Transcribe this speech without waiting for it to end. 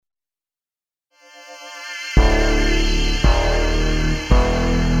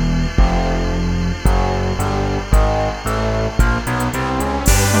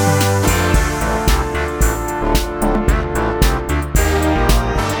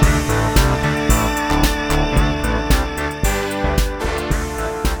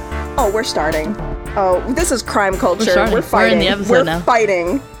we're starting. Oh, this is crime culture. We're fighting. We're in the episode now. We're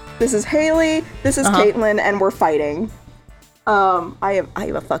fighting. This is Haley. This is Caitlin, and we're fighting. I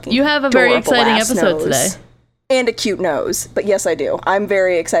have a fucking. You have a very exciting episode today, and a cute nose. But yes, I do. I'm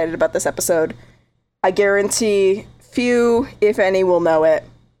very excited about this episode. I guarantee few, if any, will know it.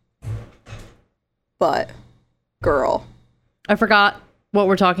 But, girl, I forgot what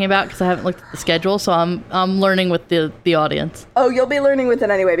we're talking about because I haven't looked at the schedule, so I'm learning with the audience. Oh, you'll be learning with it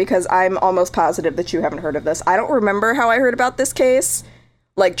anyway because I'm almost positive that you haven't heard of this. I don't remember how I heard about this case.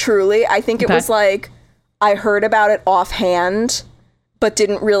 Like, truly, I think it was like I heard about it offhand, but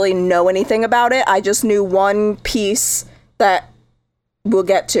didn't really know anything about it. I just knew one piece that we'll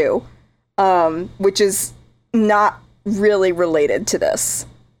get to, which is not really related to this.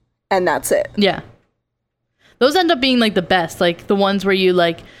 And that's it. Yeah. Those end up being like the best, like the ones where you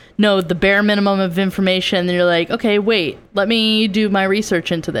like know the bare minimum of information and you're like, okay, wait, let me do my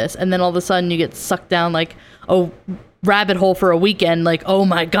research into this. And then all of a sudden you get sucked down like a rabbit hole for a weekend. Like, oh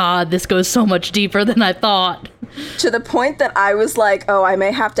my God, this goes so much deeper than I thought. To the point that I was like, oh, I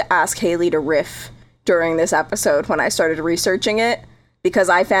may have to ask Haley to riff during this episode when I started researching it. Because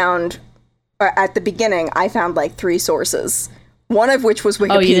I found, at the beginning, I found like 3 sources. One of which was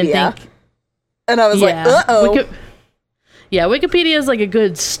Wikipedia. Oh, you didn't think? And I was like, uh-oh. Wikipedia is like a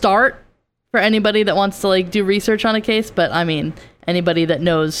good start for anybody that wants to like do research on a case. But I mean, anybody that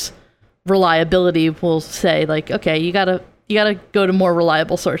knows reliability will say like, okay, you gotta go to more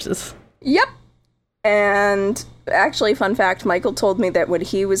reliable sources. Yep. And actually, fun fact, Michael told me that when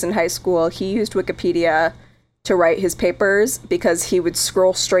he was in high school, he used Wikipedia to write his papers because he would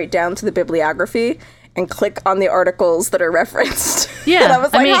scroll straight down to the bibliography and click on the articles that are referenced. Yeah. And I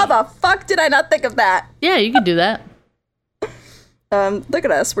was like, how the fuck did I not think of that? Yeah, you could do that. Look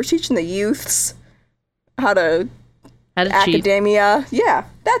at us. We're teaching the youths how to academia. Cheat. Yeah,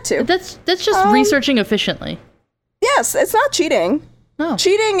 that too. That's just researching efficiently. Yes, it's not cheating. No.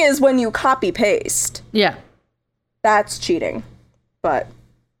 Cheating is when you copy paste. Yeah. That's cheating. But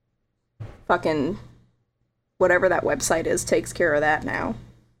fucking whatever that website is takes care of that now.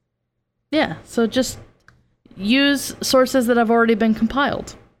 Yeah, so just use sources that have already been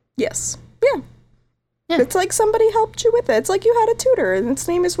compiled. Yes. Yeah. It's like somebody helped you with it. It's like you had a tutor, and its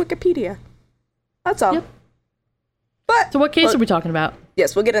name is Wikipedia. That's all. Yep. So what case are we talking about?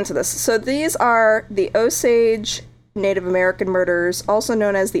 Yes, we'll get into this. So these are the Osage Native American murders, also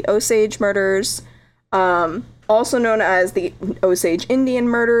known as the Osage murders, also known as the Osage Indian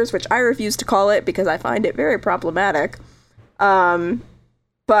murders, which I refuse to call it because I find it very problematic.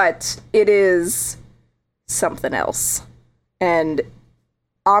 But it is something else. And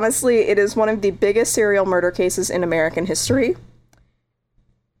honestly, it is one of the biggest serial murder cases in American history.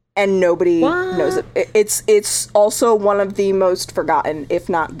 And nobody knows it. It's also one of the most forgotten, if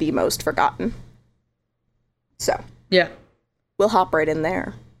not the most forgotten. So, yeah, we'll hop right in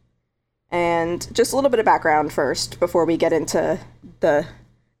there. And just a little bit of background first before we get into the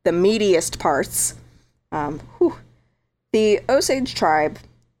meatiest parts. The Osage tribe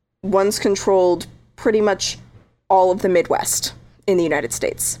once controlled pretty much all of the Midwest in the United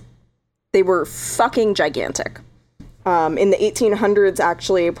States. They were fucking gigantic. In the 1800s,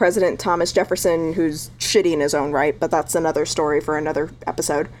 actually, President Thomas Jefferson, who's shitty in his own right, but that's another story for another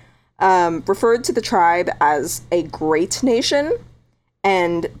episode, referred to the tribe as a great nation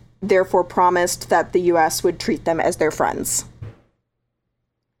and therefore promised that the U.S. would treat them as their friends.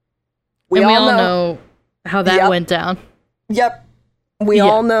 We all know how that went down. Yep. We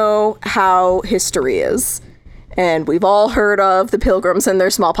all know how history is. And we've all heard of the Pilgrims and their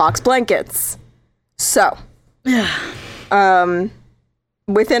smallpox blankets. So,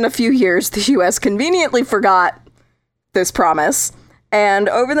 within a few years, the U.S. conveniently forgot this promise. And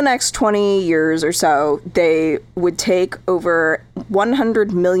over the next 20 years or so, they would take over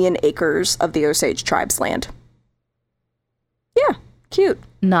 100 million acres of the Osage tribe's land. Yeah, cute.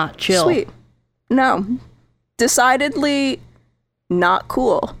 Not chill. Sweet. No. Decidedly not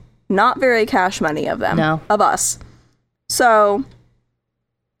cool. Not very cash money of them. No. Of us. So,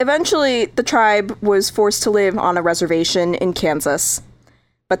 eventually, the tribe was forced to live on a reservation in Kansas.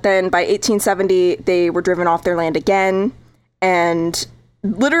 But then by 1870, they were driven off their land again. And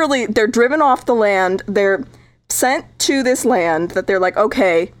literally, they're driven off the land. They're sent to this land that they're like,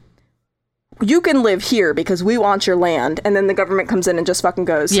 okay, you can live here because we want your land. And then the government comes in and just fucking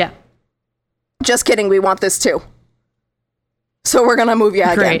goes, yeah, just kidding, we want this too. So we're gonna move you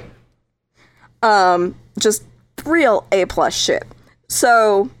again. Great. Just real A+ shit.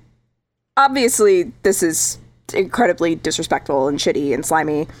 So obviously this is incredibly disrespectful and shitty and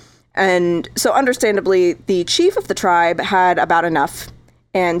slimy. And so understandably, the chief of the tribe had about enough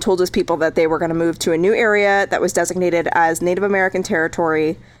and told his people that they were going to move to a new area that was designated as Native American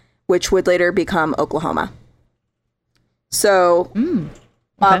territory, which would later become Oklahoma. So,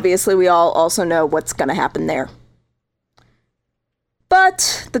 obviously, we all also know what's going to happen there.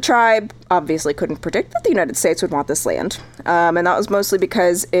 But the tribe obviously couldn't predict that the United States would want this land. And that was mostly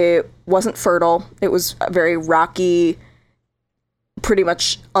because it wasn't fertile. It was a very rocky, pretty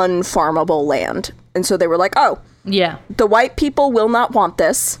much unfarmable land. And so they were like, oh, Yeah. the white people will not want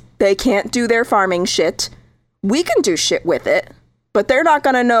this. They can't do their farming shit. We can do shit with it, but they're not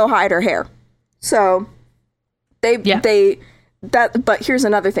going to know hide or hair. So but here's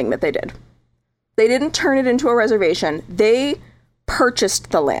another thing that they did. They didn't turn it into a reservation. They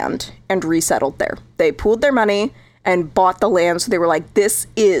purchased the land and resettled there. They pooled their money and bought the land. So they were like, this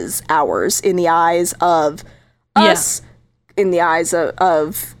is ours in the eyes of us, in the eyes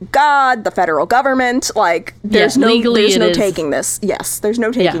of God, the federal government. Like, there's no taking this. Yes, there's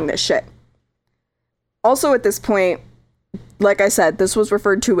no taking this shit. Also, at this point, like I said, this was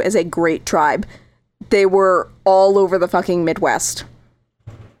referred to as a great tribe. They were all over the fucking Midwest.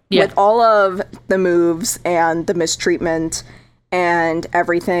 Yeah. With all of the moves and the mistreatment and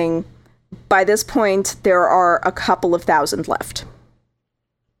everything, by this point, there are a couple of thousand left.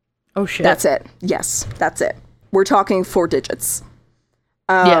 Oh, shit. That's it. Yes, that's it. We're talking 4 digits.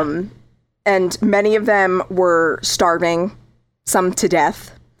 And many of them were starving, some to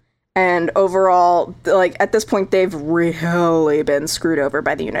death. And overall, like, at this point, they've really been screwed over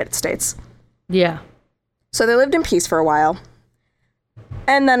by the United States. Yeah. So they lived in peace for a while.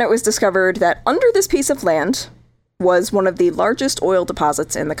 And then it was discovered that under this piece of land was one of the largest oil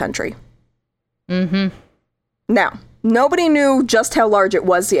deposits in the country. Mm-hmm. Now, nobody knew just how large it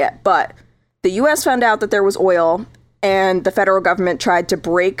was yet, but the U.S. found out that there was oil, and the federal government tried to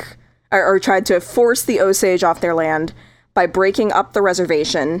tried to force the Osage off their land by breaking up the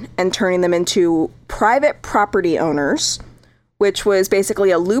reservation and turning them into private property owners, which was basically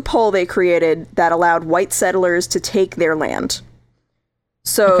a loophole they created that allowed white settlers to take their land.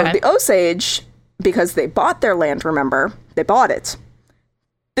 So the Osage, because they bought their land, remember, they bought it.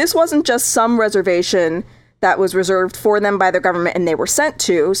 This wasn't just some reservation that was reserved for them by the government and they were sent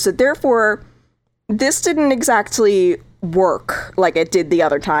to, so therefore, this didn't exactly work like it did the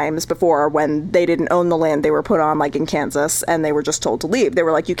other times before when they didn't own the land they were put on, like in Kansas, and they were just told to leave. They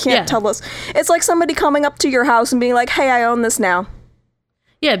were like, you can't tell us. It's like somebody coming up to your house and being like, hey, I own this now.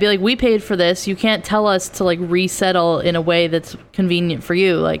 Yeah, be like, we paid for this. You can't tell us to, like, resettle in a way that's convenient for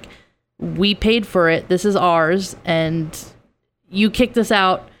you. Like, we paid for it. This is ours. And you kicked us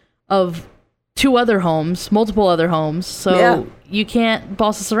out of 2 other homes, multiple other homes. So you can't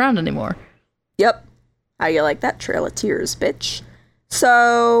boss us around anymore. Yep. How you like that? Trail of Tears, bitch.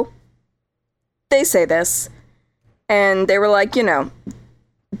 So they say this. And they were like, you know,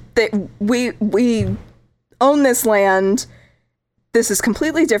 we own this land. This is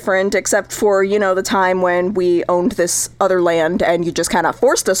completely different, except for, you know, the time when we owned this other land and you just kind of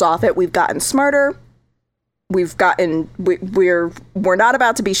forced us off it. We've gotten smarter. We're not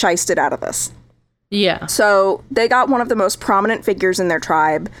about to be shysted out of this. Yeah. So they got one of the most prominent figures in their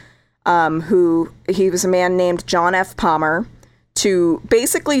tribe, he was a man named John F. Palmer, to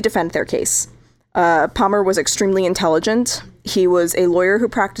basically defend their case. Palmer was extremely intelligent. He was a lawyer who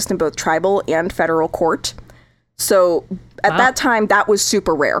practiced in both tribal and federal court. So at that time, that was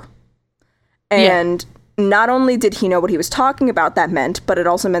super rare. And not only did he know what he was talking about, that meant, but it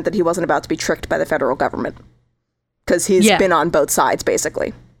also meant that he wasn't about to be tricked by the federal government. Because he's been on both sides,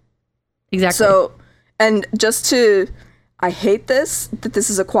 basically. Exactly. So, and just to, I hate this, that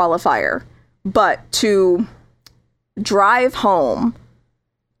this is a qualifier, but to drive home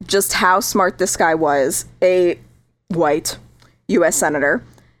just how smart this guy was, a white U.S. senator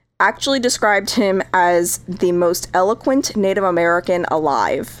actually described him as the most eloquent Native American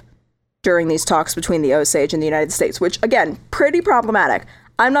alive during these talks between the Osage and the United States, which, again, pretty problematic.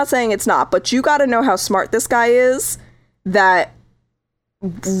 I'm not saying it's not, but you gotta know how smart this guy is, that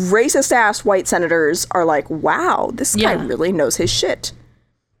racist-ass white senators are like, wow, this guy really knows his shit.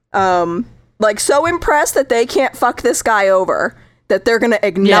 Like, so impressed that they can't fuck this guy over, that they're gonna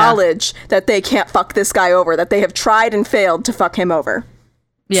acknowledge that they can't fuck this guy over, that they have tried and failed to fuck him over.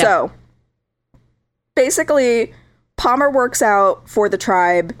 Yeah. So, basically, Palmer works out for the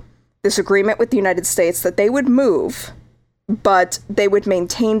tribe this agreement with the United States that they would move, but they would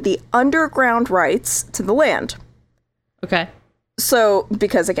maintain the underground rights to the land. Okay. So,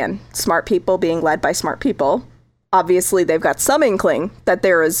 because, again, smart people being led by smart people, obviously they've got some inkling that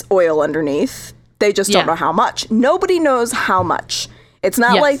there is oil underneath. They just don't know how much. Nobody knows how much. It's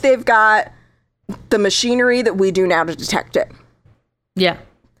not like they've got the machinery that we do now to detect it. Yeah.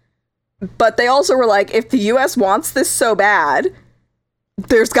 But they also were like, if the U.S. wants this so bad,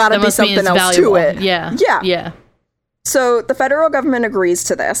 there's got to That be must mean something it's else valuable. to it. Yeah. Yeah. Yeah. So the federal government agrees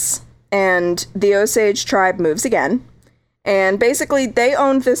to this, and the Osage tribe moves again. And basically, they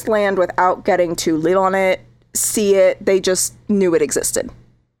owned this land without getting to live on it, see it. They just knew it existed.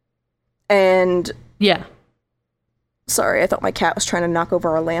 And Yeah. sorry, I thought my cat was trying to knock over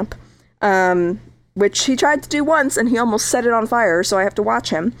our lamp, which he tried to do once, and he almost set it on fire, so I have to watch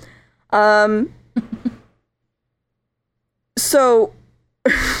him. So,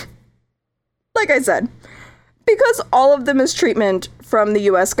 like I said, because all of the mistreatment from the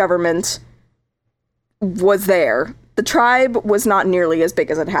U.S. government was there, the tribe was not nearly as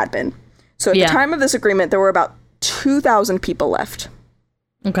big as it had been. So at the time of this agreement, there were about 2,000 people left.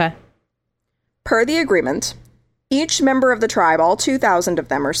 Okay. Per the agreement, each member of the tribe, all 2,000 of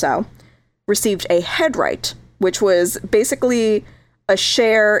them or so, received a head right, which was basically a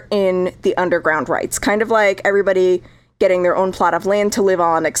share in the underground rights. Kind of like everybody getting their own plot of land to live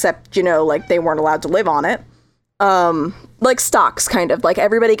on, except, you know, like they weren't allowed to live on it. Like stocks, kind of. Like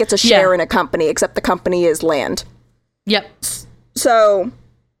everybody gets a share in a company, except the company is land. Yep. So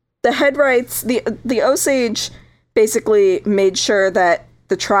the head rights, the Osage basically made sure that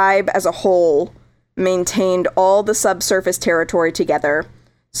the tribe as a whole maintained all the subsurface territory together.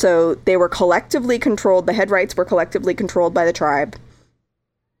 So they were collectively controlled, the head rights were collectively controlled by the tribe.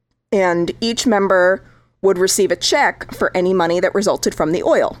 And each member would receive a check for any money that resulted from the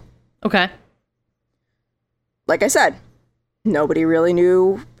oil. Okay. Like I said, nobody really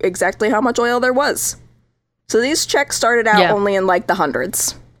knew exactly how much oil there was. So these checks started out only in like the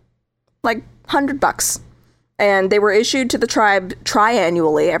hundreds. Like $100. And they were issued to the tribe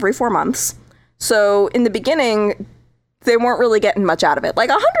triannually every 4 months. So in the beginning, they weren't really getting much out of it. Like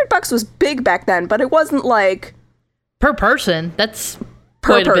 $100 was big back then, but it wasn't like per person. That's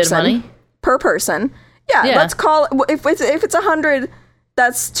per quite person. a bit of money. Per person. Yeah, let's call it, if it's 100,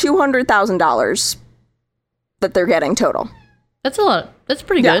 that's $200,000 that they're getting total. That's a lot. That's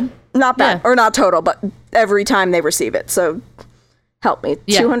pretty good. Not bad. Or not total, but every time they receive it. So help me.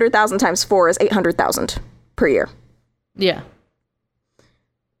 200,000 times 4 is 800,000 per year. Yeah.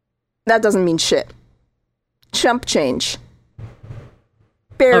 That doesn't mean shit. Chump change.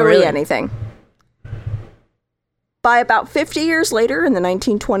 Barely anything. By about 50 years later, in the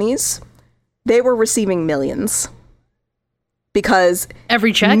 1920s, they were receiving millions. Because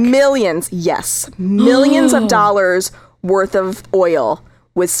every check? Millions, yes. Millions of dollars worth of oil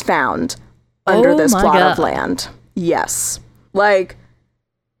was found under this plot of land. Yes. Like,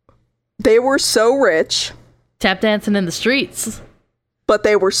 they were so rich. Tap dancing in the streets. But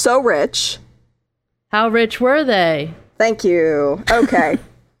they were so rich. How rich were they? Thank you. Okay.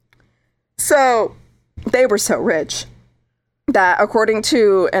 So, they were so rich that, according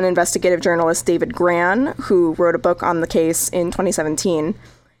to an investigative journalist, David Gran, who wrote a book on the case in 2017,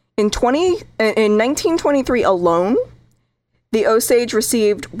 in 1923 alone, the Osage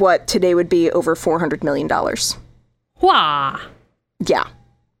received what today would be over $400 million. Wah! Yeah.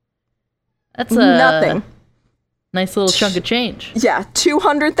 That's nothing. Nice little chunk of change. Yeah,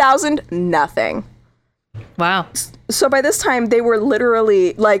 200,000, nothing. Wow. So by this time, they were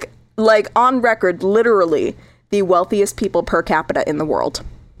literally, like on record, literally the wealthiest people per capita in the world.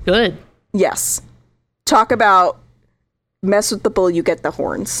 Good. Yes. Talk about mess with the bull, you get the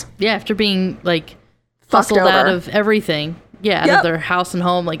horns. Yeah, after being, like, fussed out of everything. Yeah, out of their house and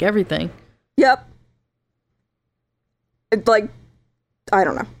home, like everything. Yep. Like, I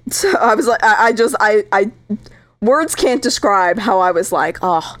don't know. So I was like, I words can't describe how I was like,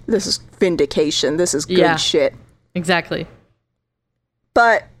 oh, this is vindication. This is good shit. Exactly.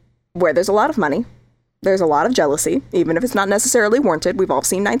 But where there's a lot of money, there's a lot of jealousy, even if it's not necessarily warranted. We've all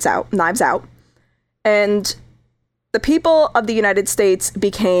seen Knives Out. And the people of the United States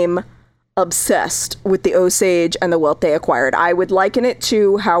became obsessed with the Osage and the wealth they acquired. I would liken it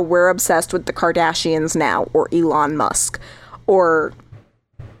to how we're obsessed with the Kardashians now, or Elon Musk, or,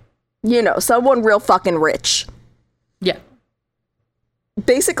 you know, someone real fucking rich. Yeah.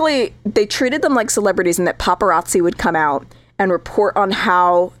 Basically, they treated them like celebrities, and that paparazzi would come out and report on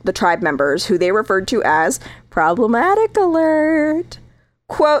how the tribe members, who they referred to as problematic alert,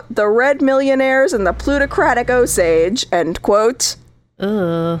 quote, the red millionaires and the plutocratic Osage, end quote.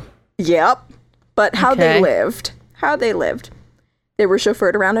 Yep. But how they lived. They were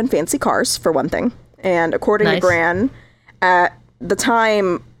chauffeured around in fancy cars, for one thing. And according to Gran, at the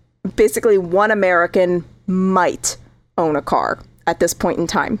time, basically one American might own a car at this point in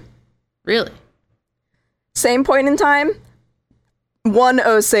time. Really? Same point in time, one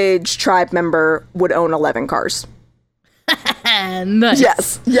Osage tribe member would own 11 cars. man.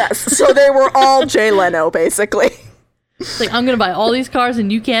 Nice. Yes. So they were all Jay Leno, basically. It's like, I'm going to buy all these cars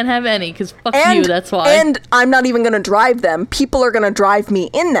and you can't have any because fuck you, that's why. And I'm not even going to drive them. People are going to drive me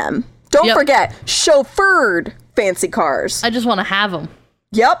in them. Don't forget, chauffeured fancy cars. I just want to have them.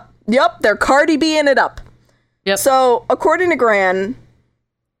 Yep. They're Cardi B-ing it up. Yep. So, according to Gran,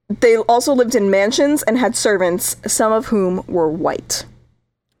 they also lived in mansions and had servants, some of whom were white.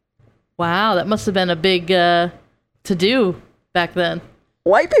 Wow, that must have been a big to-do back then.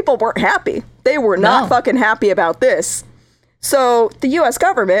 White people weren't happy. They were not fucking happy about this. So the U.S.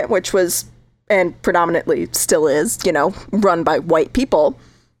 government, which was, and predominantly still is, run by white people,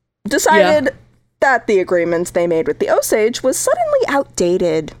 decided that the agreements they made with the Osage was suddenly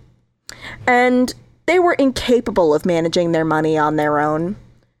outdated. And they were incapable of managing their money on their own.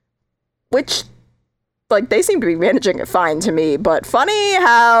 Which, they seem to be managing it fine to me, but funny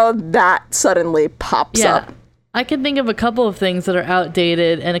how that suddenly pops up. I can think of a couple of things that are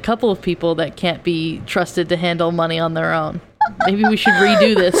outdated and a couple of people that can't be trusted to handle money on their own. Maybe we should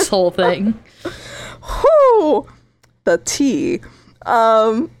redo this whole thing. Whoo! The tea.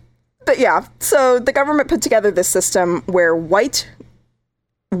 But yeah, so the government put together this system where white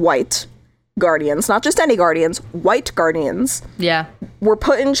guardians, not just any guardians, white guardians, were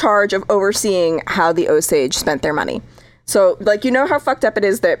put in charge of overseeing how the Osage spent their money. So, how fucked up it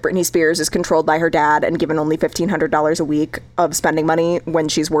is that Britney Spears is controlled by her dad and given only $1,500 a week of spending money when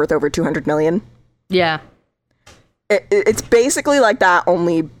she's worth over $200 million? Yeah. It's basically like that,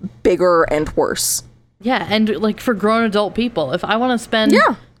 only bigger and worse. Yeah, and for grown adult people, if I want to spend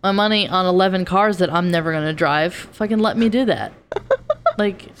my money on 11 cars that I'm never going to drive, fucking let me do that.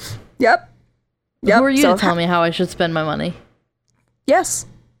 Yep. Who are you to tell me how I should spend my money? Yes,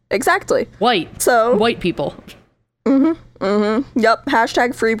 exactly. White people. Yep.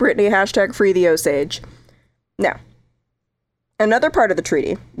 Hashtag free Britney, hashtag free the Osage. Now, another part of the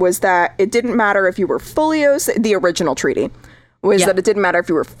treaty was that it didn't matter if you were fully Osage, the original treaty was that it didn't matter if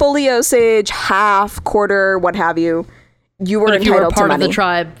you were fully Osage, half, quarter, what have you, you were entitled to money. If you were part of the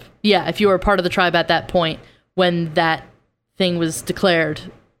tribe, if you were part of the tribe at that point when that thing was declared,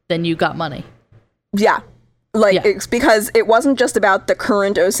 then you got money. Yeah. It's because it wasn't just about the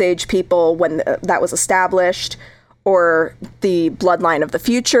current Osage people when that was established, or the bloodline of the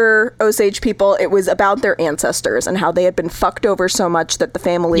future Osage people. It was about their ancestors and how they had been fucked over so much that the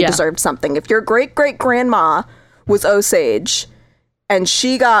family deserved something. If your great-great-grandma was Osage and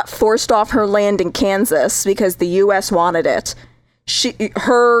she got forced off her land in Kansas because the U.S. wanted it,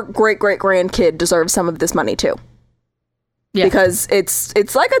 her great-great-grandkid deserves some of this money too. Yeah. Because it's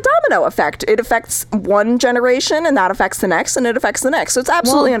like a domino effect. It affects one generation and that affects the next and it affects the next. So it's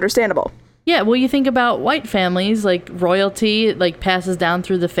absolutely understandable. Yeah, well, you think about white families, royalty, passes down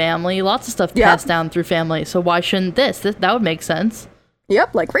through the family. Lots of stuff passed down through family. So why shouldn't this? That would make sense.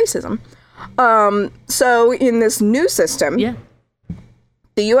 Yep, like racism. So in this new system,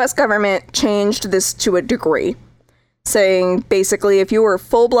 the U.S. government changed this to a degree, saying basically if you were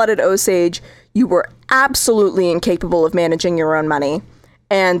full-blooded Osage, you were absolutely incapable of managing your own money,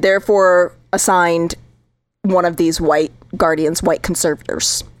 and therefore assigned one of these white guardians, white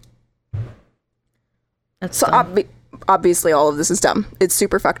conservators. That's so obviously all of this is dumb. It's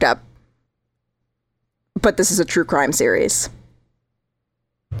super fucked up. But this is a true crime series.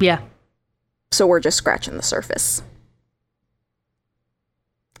 Yeah. So we're just scratching the surface.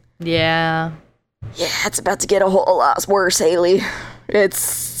 Yeah. Yeah, it's about to get a whole lot worse, Haley.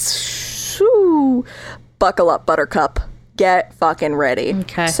 It's... Ooh, buckle up, Buttercup. Get fucking ready.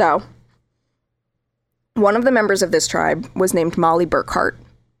 Okay. So, one of the members of this tribe was named Molly Burkhart.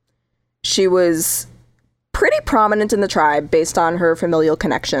 She was pretty prominent in the tribe based on her familial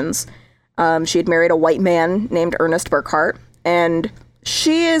connections. She had married a white man named Ernest Burkhart, and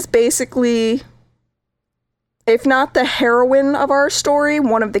she is basically, if not the heroine of our story,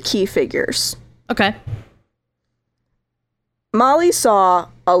 one of the key figures. Okay. Molly saw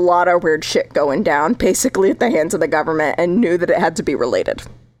a lot of weird shit going down, basically at the hands of the government, and knew that it had to be related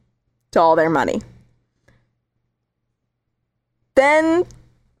to all their money. Then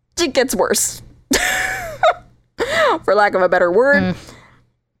it gets worse. For lack of a better word.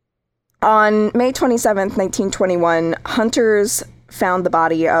 On May 27th, 1921, hunters found the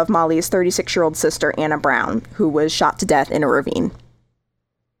body of Molly's 36-year-old sister, Anna Brown, who was shot to death in a ravine.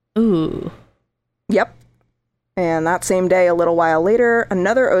 Ooh. Yep. And that same day, a little while later,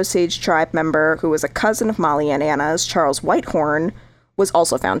 another Osage tribe member who was a cousin of Molly and Anna's, Charles Whitehorn, was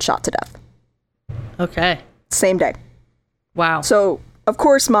also found shot to death. Okay. Same day. Wow. So, of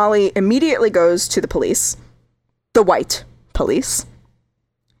course, Molly immediately goes to the police, the white police,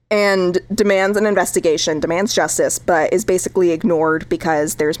 and demands an investigation, demands justice, but is basically ignored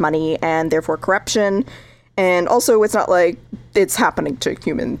because there's money and therefore corruption. And also, it's not like it's happening to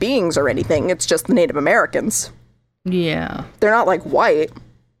human beings or anything. It's just the Native Americans. Yeah. They're not like white.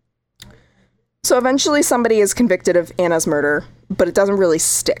 So eventually somebody is convicted of Anna's murder, but it doesn't really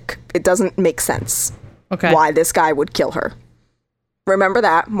stick. It doesn't make sense why this guy would kill her. Remember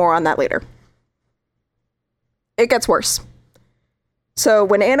that. More on that later. It gets worse. So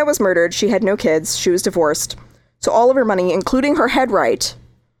when Anna was murdered, she had no kids. She was divorced. So all of her money, including her head right,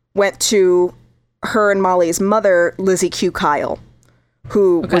 went to her and Molly's mother, Lizzie Q. Kyle,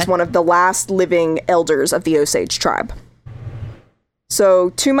 who was one of the last living elders of the Osage tribe.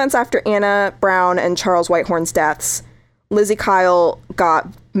 So 2 months after Anna Brown and Charles Whitehorn's deaths, Lizzie Kyle got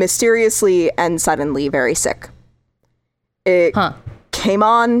mysteriously and suddenly very sick. It came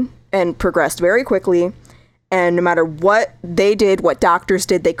on and progressed very quickly. And no matter what they did, what doctors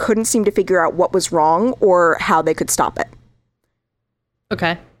did, they couldn't seem to figure out what was wrong or how they could stop it.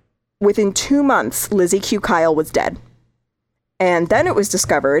 Okay. Within 2 months, Lizzie Q. Kyle was dead. And then it was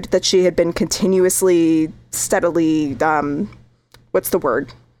discovered that she had been continuously, steadily, what's the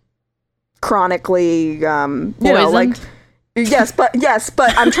word? Chronically, you know, like... Yes, but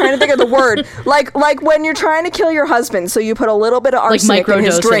I'm trying to think of the word. Like when you're trying to kill your husband, so you put a little bit of arsenic in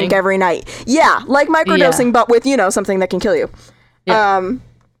his drink every night. Yeah, like microdosing, but with, you know, something that can kill you. Yeah.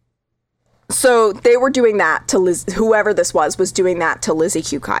 So they were doing that to Liz, whoever this was doing that to Lizzie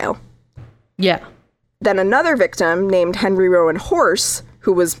Q. Kyle. Yeah. Then another victim named Henry Rowan Horse,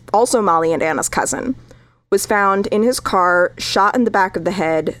 who was also Molly and Anna's cousin, was found in his car, shot in the back of the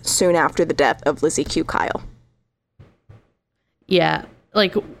head soon after the death of Lizzie Q. Kyle. Yeah,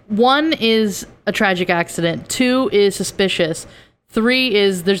 like 1 is a tragic accident, 2 is suspicious, 3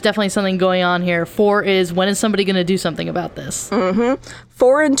 is there's definitely something going on here, 4 is when is somebody going to do something about this?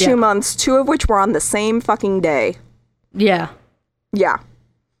 4 in 2 months, 2 of which were on the same fucking day. Yeah. Yeah.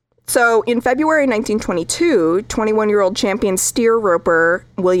 So in February 1922, 21-year-old champion steer roper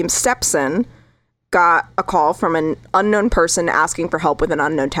William Stepson got a call from an unknown person asking for help with an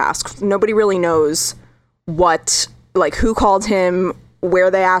unknown task. Nobody really knows who called him, where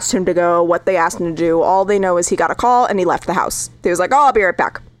they asked him to go, what they asked him to do. All they know is he got a call and he left the house. He was like, oh, I'll be right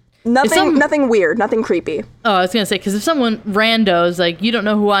back. Nothing weird, nothing creepy. Oh, I was going to say, because if someone randos, like, you don't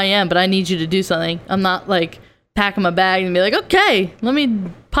know who I am, but I need you to do something, I'm not, like, packing my bag and be like, okay, let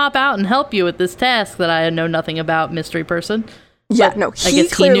me pop out and help you with this task that I know nothing about, mystery person. Yeah, but no, he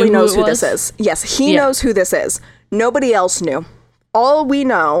clearly knows who this is. Yes, he knows who this is. Nobody else knew. All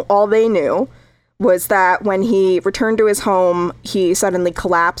they knew was that when he returned to his home, he suddenly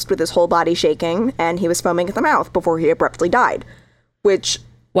collapsed with his whole body shaking, and he was foaming at the mouth before he abruptly died. Which...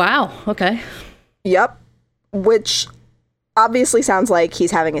 Wow, okay. Yep. Which obviously sounds like he's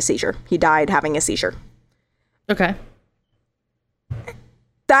having a seizure. He died having a seizure. Okay.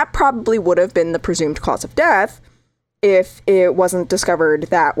 That probably would have been the presumed cause of death if it wasn't discovered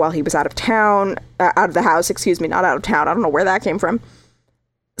that while he was out of the house, not out of town, I don't know where that came from,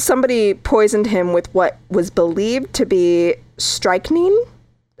 somebody poisoned him with what was believed to be strychnine,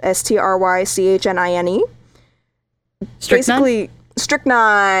 Strychnine. Basically,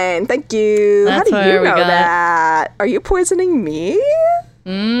 strychnine. Thank you. That's how do you know that? Are you poisoning me?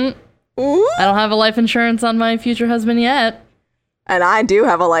 Ooh. I don't have a life insurance on my future husband yet. And I do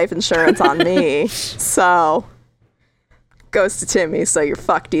have a life insurance on me. So, goes to Timmy, so you're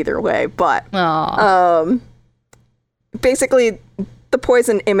fucked either way. But, basically... The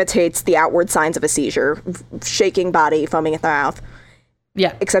poison imitates the outward signs of a seizure, shaking body, foaming at the mouth.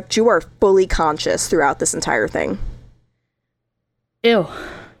 Yeah. Except you are fully conscious throughout this entire thing. Ew.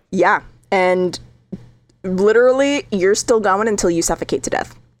 Yeah. And literally, you're still going until you suffocate to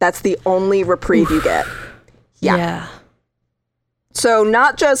death. That's the only reprieve you get. Yeah. So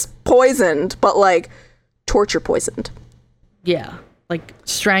not just poisoned, but like torture poisoned. Yeah. Like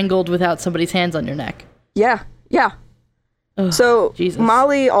strangled without somebody's hands on your neck. Yeah. Yeah. Ugh, so Jesus.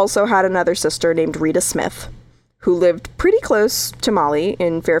 Molly also had another sister named Rita Smith, who lived pretty close to Molly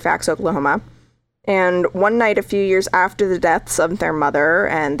in Fairfax, Oklahoma. And one night, a few years after the deaths of their mother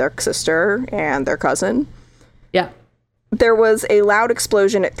and their sister and their cousin, there was a loud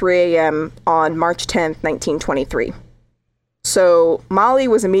explosion at 3 a.m. on March 10th, 1923. So Molly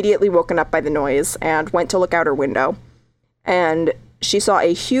was immediately woken up by the noise and went to look out her window. And she saw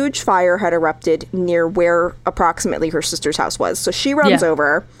a huge fire had erupted near where approximately her sister's house was. So she runs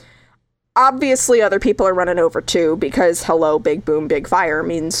over. Obviously, other people are running over too, because hello, big boom, big fire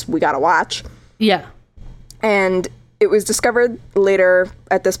means we gotta watch. Yeah. And it was discovered later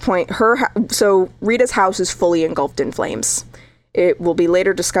at this point, so Rita's house is fully engulfed in flames. It will be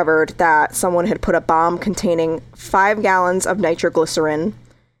later discovered that someone had put a bomb containing 5 gallons of nitroglycerin,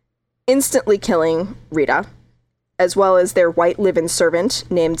 instantly killing Rita, as well as their white live-in servant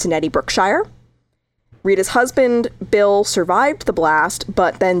named Nettie Brookshire. Rita's husband, Bill, survived the blast,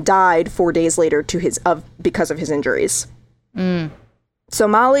 but then died 4 days later because of his injuries. So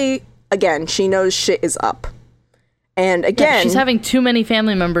Molly, again, she knows shit is up. And again... Yeah, she's having too many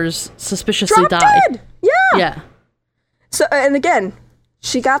family members suspiciously die. Dead! Yeah! Yeah. So, and again,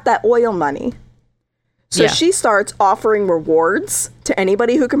 she got that oil money. So she starts offering rewards to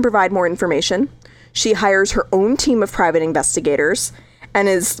anybody who can provide more information. She hires her own team of private investigators and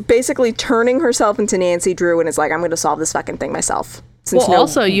is basically turning herself into Nancy Drew and is like, I'm going to solve this fucking thing myself. Well,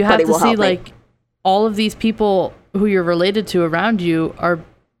 also, you have to see, like, all of these people who you're related to around you are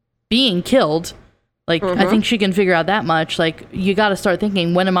being killed. Like, I think she can figure out that much. Like, you got to start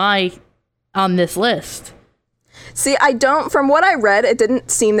thinking, when am I on this list? See, from what I read, it didn't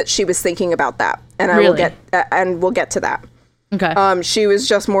seem that she was thinking about that. And we'll get to that. Okay. She was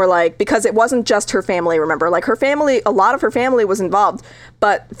just more like, because it wasn't just her family, remember? Like, her family, a lot of her family was involved.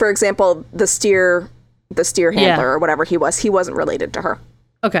 But, for example, the steer handler or whatever he wasn't related to her.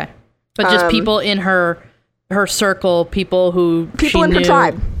 Okay. But just people in her circle, people in her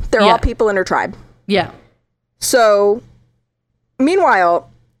tribe. They're all people in her tribe. Yeah. So, meanwhile,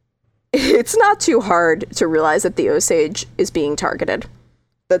 it's not too hard to realize that the Osage is being targeted.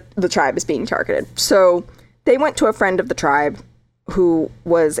 The tribe is being targeted. So they went to a friend of the tribe who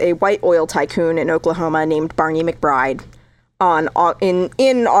was a white oil tycoon in Oklahoma named Barney McBride in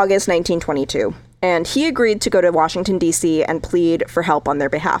August 1922. And he agreed to go to Washington, D.C. and plead for help on their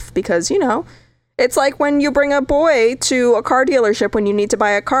behalf because, it's like when you bring a boy to a car dealership when you need to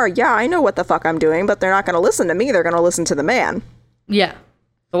buy a car. Yeah, I know what the fuck I'm doing, but they're not going to listen to me. They're going to listen to the man. Yeah,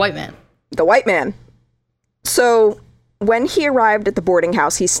 the white man. The white man. So when he arrived at the boarding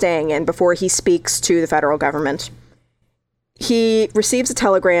house he's staying in before he speaks to the federal government, he receives a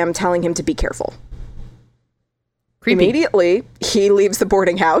telegram telling him to be careful. Creepy. Immediately, he leaves the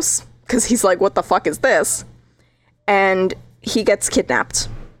boarding house because he's like, what the fuck is this? And he gets kidnapped,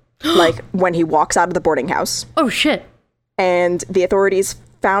 like when he walks out of the boarding house. Oh, shit. And the authorities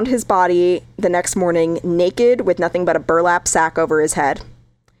found his body the next morning naked with nothing but a burlap sack over his head.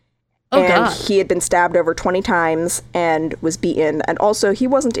 Oh, and God. He had been stabbed over 20 times and was beaten. And also, he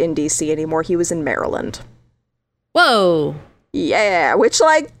wasn't in D.C. anymore. He was in Maryland. Whoa. Yeah, which,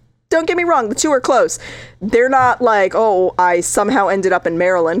 like, don't get me wrong, the two are close. They're not like, oh, I somehow ended up in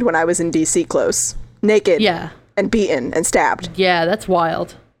Maryland when I was in D.C. close. Naked. Yeah. And beaten and stabbed. Yeah, that's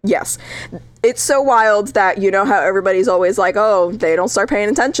wild. Yes. It's so wild that, you know how everybody's always like, oh, they don't start paying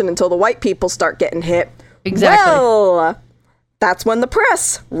attention until the white people start getting hit. Exactly. Well, that's when the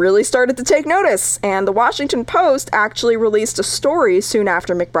press really started to take notice, and the Washington Post actually released a story soon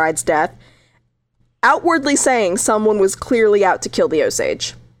after McBride's death, outwardly saying someone was clearly out to kill the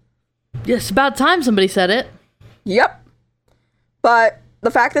Osage. Yes, about time somebody said it. Yep. But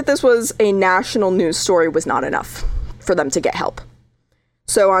the fact that this was a national news story was not enough for them to get help.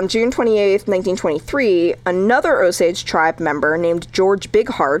 So on June 28th, 1923, another Osage tribe member named George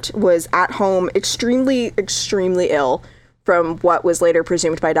Bigheart was at home extremely, extremely ill from what was later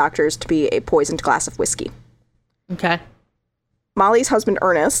presumed by doctors to be a poisoned glass of whiskey. Okay. Molly's husband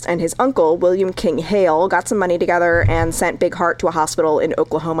Ernest and his uncle, William King Hale, got some money together and sent Bigheart to a hospital in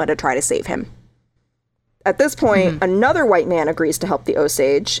Oklahoma to try to save him. At this point, another white man agrees to help the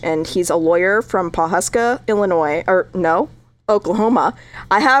Osage, and he's a lawyer from Pawhuska, Oklahoma.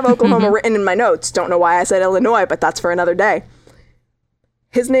 I have Oklahoma written in my notes. Don't know why I said Illinois, but that's for another day.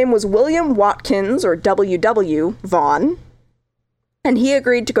 His name was William Watkins, or W.W. Vaughn, and he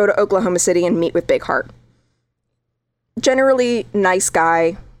agreed to go to Oklahoma City and meet with Bigheart. Generally nice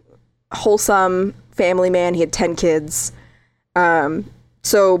guy, wholesome family man. He had 10 kids.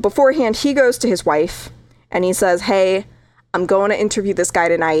 So beforehand, he goes to his wife and he says, hey, I'm going to interview this guy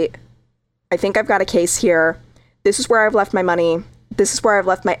tonight. I think I've got a case here. This is where I've left my money. This is where I've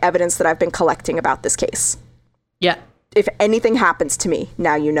left my evidence that I've been collecting about this case. Yeah. If anything happens to me,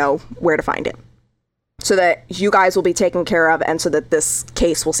 now you know where to find it. So that you guys will be taken care of and so that this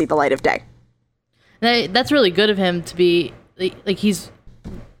case will see the light of day. That's really good of him to be, like, he's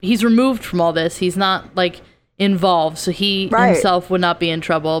removed from all this. He's not, like, involved, so he himself would not be in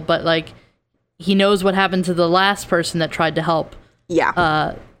trouble, but, like, he knows what happened to the last person that tried to help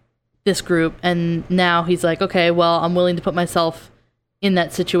this group, and now he's like, okay, well, I'm willing to put myself in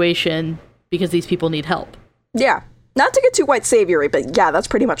that situation because these people need help. Yeah. Not to get too white saviory, but yeah, that's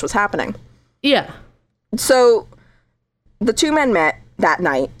pretty much what's happening. Yeah. So the two men met that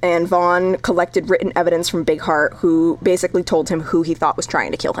night, and Vaughn collected written evidence from Big Heart, who basically told him who he thought was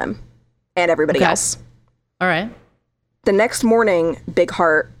trying to kill him and everybody else. All right. The next morning, Big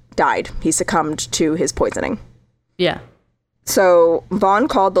Heart died. He succumbed to his poisoning. Yeah. So Vaughn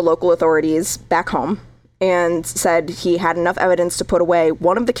called the local authorities back home and said he had enough evidence to put away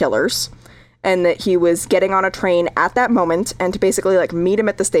one of the killers, and that he was getting on a train at that moment and to basically like meet him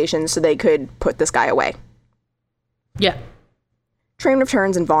at the station so they could put this guy away. Yeah. Train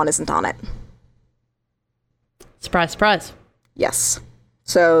returns and Vaughn isn't on it. Surprise, surprise. Yes.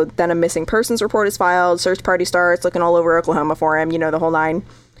 So then a missing persons report is filed, search party starts looking all over Oklahoma for him, you know, the whole nine.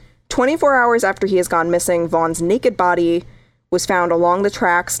 24 hours after he has gone missing, Vaughn's naked body was found along the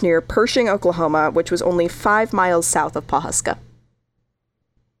tracks near Pershing, Oklahoma, which was only 5 miles south of Pawhuska.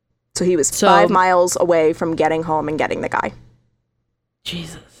 So he was 5 miles away from getting home and getting the guy.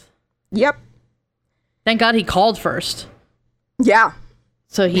 Jesus. Yep. Thank God he called first. Yeah.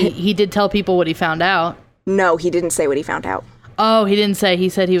 So he did tell people what he found out. No, he didn't say what he found out. Oh, he didn't say. He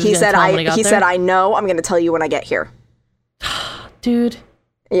said he was going to tell him when he got there? He said, I know. I'm going to tell you when I get here. Dude.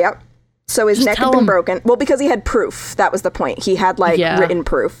 Yep. So his neck had been broken. Well, because he had proof. That was the point. He had, like, written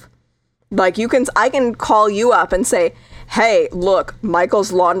proof. Like, I can call you up and say, hey, look,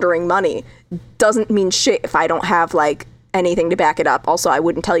 Michael's laundering money. Doesn't mean shit if I don't have, like, anything to back it up. Also, I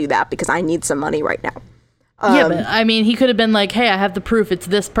wouldn't tell you that because I need some money right now. Yeah, but, I mean, he could have been like, hey, I have the proof. It's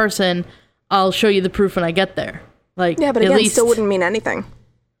this person. I'll show you the proof when I get there. Like, yeah, but again, it still wouldn't mean anything.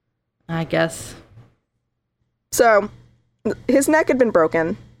 I guess. So, his neck had been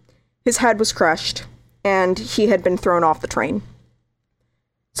broken, his head was crushed, and he had been thrown off the train.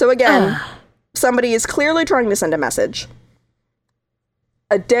 So again, somebody is clearly trying to send a message.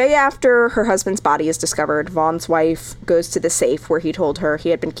 A day after her husband's body is discovered, Vaughn's wife goes to the safe where he told her he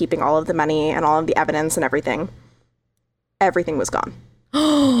had been keeping all of the money and all of the evidence and everything. Everything was gone.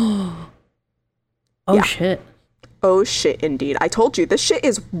 Shit. Oh, shit, indeed. I told you, this shit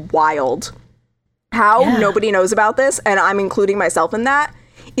is wild. How nobody knows about this, and I'm including myself in that,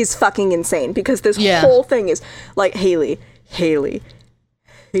 is fucking insane. Because this whole thing is, like, Haley,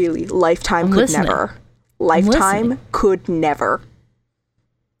 Lifetime could never. Lifetime could never.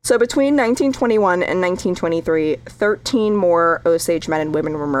 So between 1921 and 1923, 13 more Osage men and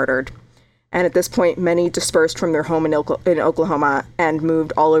women were murdered. And at this point, many dispersed from their home in Oklahoma and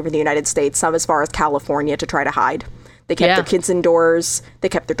moved all over the United States, some as far as California, to try to hide. They kept their kids indoors. They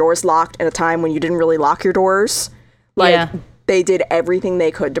kept their doors locked at a time when you didn't really lock your doors. Like, they did everything they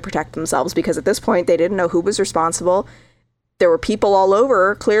could to protect themselves because at this point, they didn't know who was responsible. There were people all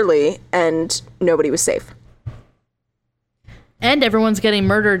over, clearly, and nobody was safe. And everyone's getting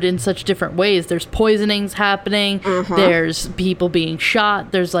murdered in such different ways. There's poisonings happening. Mm-hmm. There's people being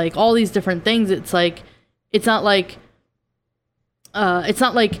shot. There's like all these different things. It's like, it's not like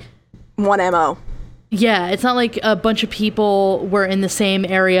one MO. Yeah, it's not like a bunch of people were in the same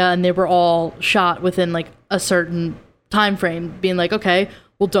area and they were all shot within like a certain time frame, being like, okay,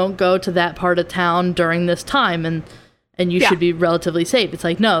 well, don't go to that part of town during this time and you should be relatively safe. It's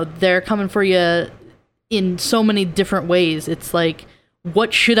like, no, they're coming for you in so many different ways. It's like,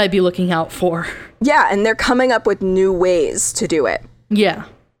 what should I be looking out for? Yeah, and they're coming up with new ways to do it. Yeah.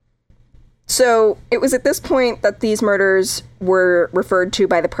 So it was at this point that these murders were referred to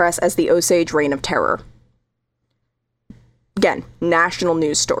by the press as the Osage Reign of Terror. Again, national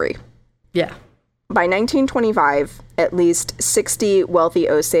news story. Yeah. By 1925, at least 60 wealthy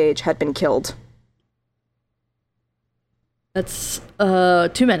Osage had been killed. That's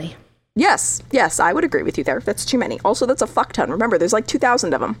too many. Yes, I would agree with you there. That's too many. Also, that's a fuck ton. Remember, there's like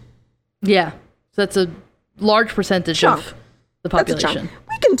 2,000 of them. Yeah, so that's a large percentage of the population.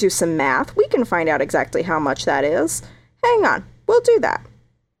 We can do some math. We can find out exactly how much that is. Hang on, we'll do that.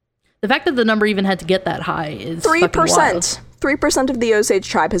 The fact that the number even had to get that high is 3%. 3% of the Osage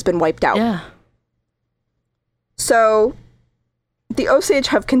tribe has been wiped out. Yeah. So, the Osage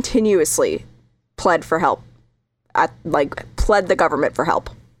have continuously pled for help. Pled the government for help.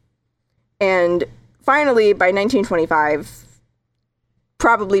 And finally, by 1925,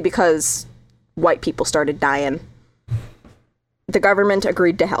 probably because white people started dying, the government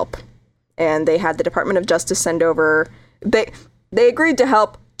agreed to help. And they had the Department of Justice send over... They agreed to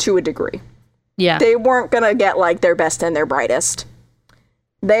help to a degree. Yeah. They weren't going to get, like, their best and their brightest.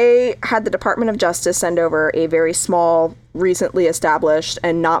 They had the Department of Justice send over a very small, recently established,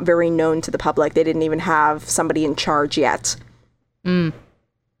 and not very known to the public. They didn't even have somebody in charge yet.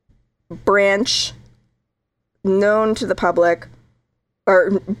 Branch, known to the public,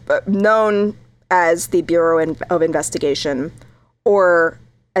 or known as the Bureau of Investigation, or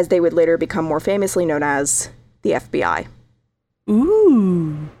as they would later become more famously known as the FBI.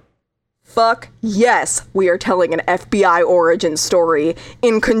 Ooh. Fuck yes, we are telling an FBI origin story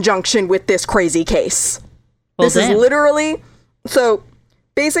in conjunction with this crazy case. Well, This is damn. literally... So,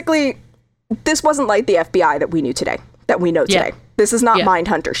 basically, this wasn't like the FBI that we knew today, that we know Yeah. today. This is not Yeah.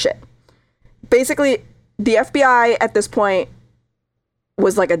 Mindhunter shit. Basically, the FBI at this point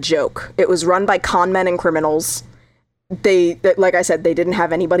was like a joke. It was run by con men and criminals. Like I said, they didn't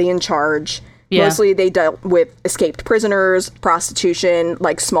have anybody in charge. Yeah. Mostly they dealt with escaped prisoners, prostitution,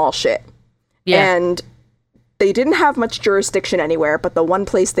 like small shit. Yeah. And they didn't have much jurisdiction anywhere, but the one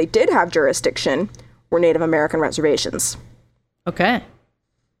place they did have jurisdiction were Native American reservations. Okay.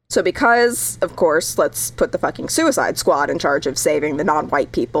 So because, of course, let's put the fucking Suicide Squad in charge of saving the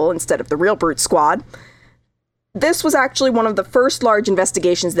non-white people instead of the real brute squad, this was actually one of the first large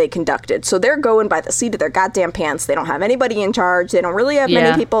investigations they conducted. So they're going by the seat of their goddamn pants. They don't have anybody in charge. They don't really have Yeah.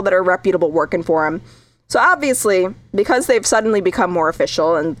 many people that are reputable working for them. So obviously, because they've suddenly become more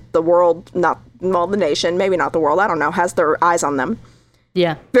official and the world, the nation, maybe not the world, I don't know, has their eyes on them,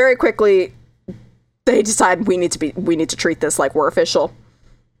 Yeah. very quickly they decide we need to treat this like we're official.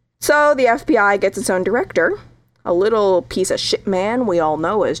 So the FBI gets its own director, a little piece of shit man we all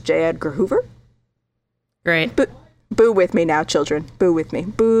know as J. Edgar Hoover. Great. Boo with me now, children. Boo with me.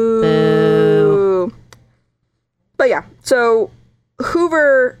 Boo. Boo. But yeah, so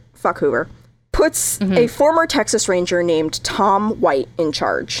Hoover puts a former Texas Ranger named Tom White in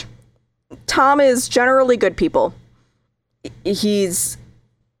charge. Tom is generally good people. He's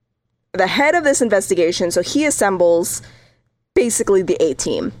the head of this investigation, so he assembles basically the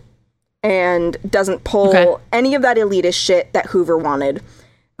A-team and doesn't pull Okay. any of that elitist shit that Hoover wanted.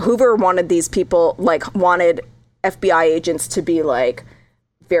 Hoover wanted these people, wanted FBI agents to be,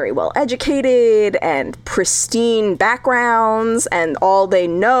 very well educated and pristine backgrounds, and all they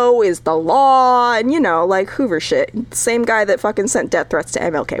know is the law, and, Hoover shit. Same guy that fucking sent death threats to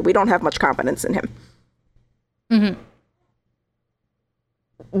MLK. We don't have much confidence in him. Mm-hmm.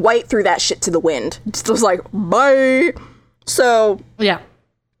 White threw that shit to the wind. Just was like, bye! So, Yeah.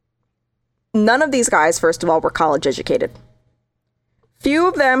 none of these guys, first of all, were college educated. Few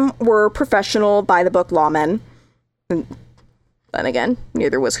of them were professional, by-the-book lawmen. And then again,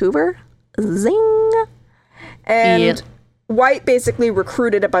 neither was Hoover. Zing! And Yep. White basically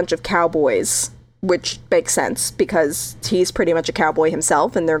recruited a bunch of cowboys, which makes sense because he's pretty much a cowboy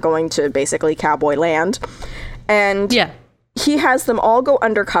himself, and they're going to basically cowboy land. And Yeah. he has them all go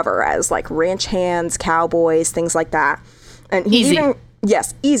undercover as ranch hands, cowboys, things like that. And he Easy.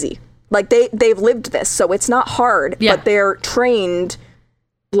 yes, easy. They've lived this, so it's not hard, Yeah. but they're trained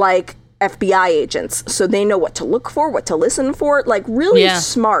like FBI agents, so they know what to look for, what to listen for. Really Yeah.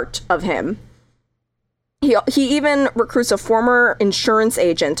 smart of him. He even recruits a former insurance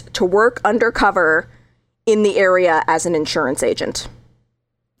agent to work undercover in the area as an insurance agent.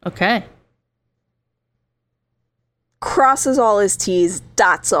 Okay. Crosses all his T's,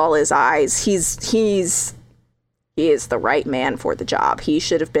 dots all his I's. He is the right man for the job. He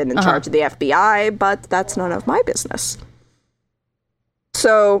should have been in charge of the FBI, but that's none of my business.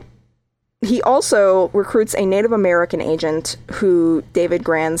 So he also recruits a Native American agent who David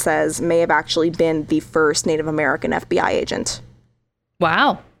Grann says may have actually been the first Native American FBI agent.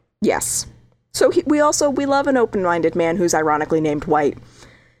 Wow. Yes. So we love an open-minded man who's ironically named White.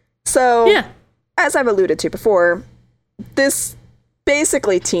 So, Yeah. as I've alluded to before, this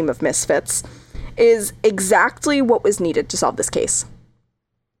basically team of misfits is exactly what was needed to solve this case.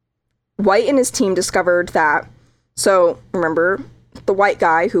 White and his team discovered that, so remember the white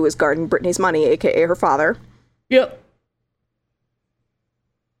guy who was guarding Brittany's money, aka her father? Yep.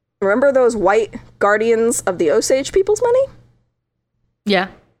 Remember those white guardians of the Osage people's money? Yeah.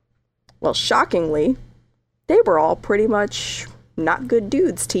 Well, shockingly, they were all pretty much not good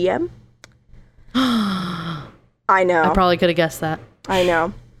dudes, TM. I know. I probably could have guessed that. I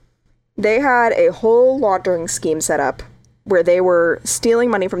know. They had a whole laundering scheme set up where they were stealing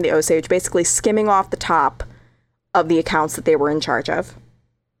money from the Osage, basically skimming off the top of the accounts that they were in charge of.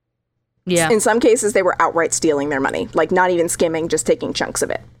 Yeah. In some cases, they were outright stealing their money, not even skimming, just taking chunks of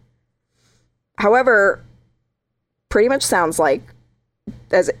it. However, pretty much sounds like,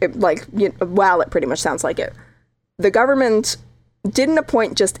 it pretty much sounds like it. The government didn't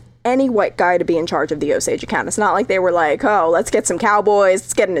appoint just any white guy to be in charge of the Osage account. It's not like they were like, oh, let's get some cowboys,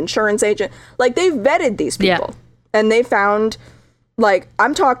 let's get an insurance agent. They vetted these people. Yeah. And they found,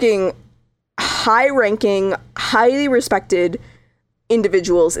 I'm talking high-ranking, highly respected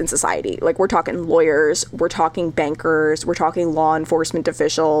individuals in society. We're talking lawyers, we're talking bankers, we're talking law enforcement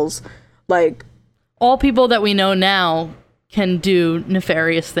officials. All people that we know now can do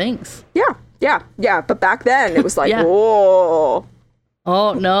nefarious things. Yeah, Yeah. But back then, it was like, Yeah. whoa.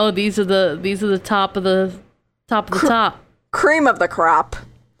 Oh no, these are the top of the top. Cream of the crop.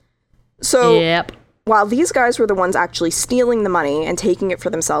 So Yep. while these guys were the ones actually stealing the money and taking it for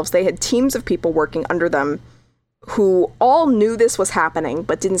themselves, they had teams of people working under them who all knew this was happening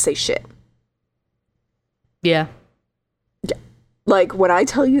but didn't say shit. Yeah. Like, when I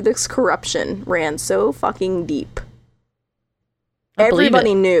tell you this corruption ran so fucking deep, I believe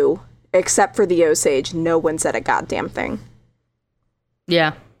everybody it. knew, except for the Osage. No one said a goddamn thing.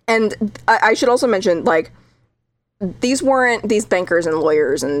 Yeah. And I should also mention, like, these bankers and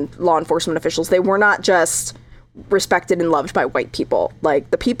lawyers and law enforcement officials, they were not just respected and loved by white people.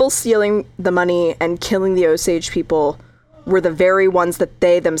 Like, the people stealing the money and killing the Osage people were the very ones that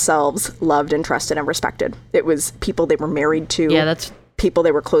they themselves loved and trusted and respected. It was people they were married to. Yeah, that's people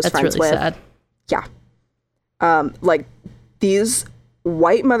they were close friends really with. sad. Yeah. Like, these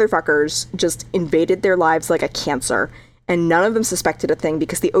white motherfuckers just invaded their lives like a cancer, and none of them suspected a thing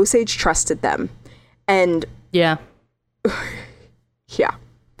because the Osage trusted them. And Yeah. yeah.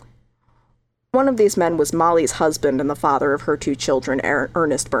 One of these men was Molly's husband and the father of her two children,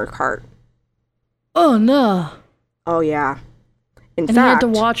 Ernest Burkhart. Oh no. Oh, yeah. In And fact, he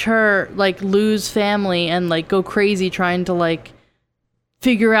had to watch her like lose family and like go crazy trying to like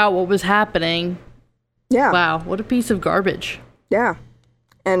figure out what was happening. yeah, Wow, what a piece of garbage. yeah.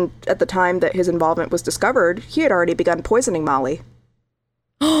 And at the time that his involvement was discovered, he had already begun poisoning Molly.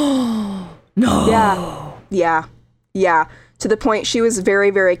 No. Yeah. To the point she was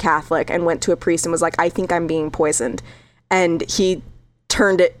very, very Catholic and went to a priest and was like, I think I'm being poisoned. And he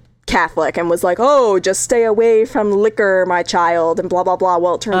turned it Catholic and was like, oh, just stay away from liquor, my child, and blah, blah, blah.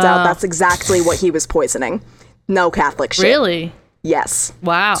 Well, it turns out that's exactly what he was poisoning. No Catholic shit. Really? Yes.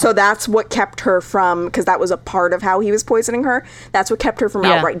 Wow. So that's what kept her from, because that was a part of how he was poisoning her, that's what kept her from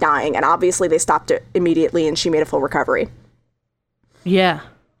Yeah. outright dying. And obviously they stopped it immediately and she made a full recovery. Yeah.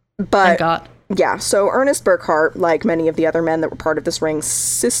 But Thank God. yeah, so Ernest Burkhart, like many of the other men that were part of this ring,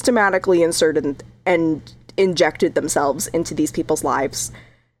 systematically inserted and injected themselves into these people's lives.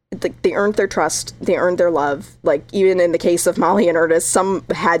 They earned their trust, they earned their love. Like, even in the case of Molly and Ernest, some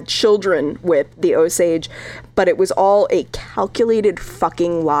had children with the Osage, but it was all a calculated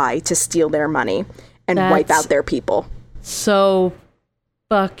fucking lie to steal their money and wipe That's- out their people. So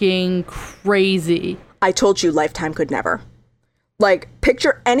fucking crazy. I told you Lifetime could never. Like,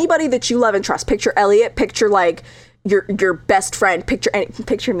 picture anybody that you love and trust. Picture Elliot, picture, like, your best friend,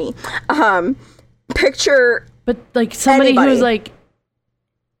 picture me. Picture But like somebody Anybody. who's like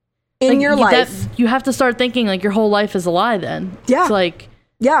in your life. you have to start thinking like your whole life is a lie then. Yeah. It's like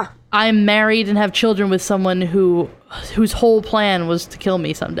Yeah. I'm married and have children with someone whose whole plan was to kill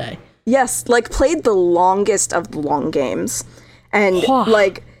me someday. Yes, like, played the longest of the long games. And, Whew.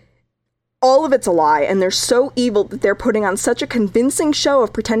 like, all of it's a lie, and they're so evil that they're putting on such a convincing show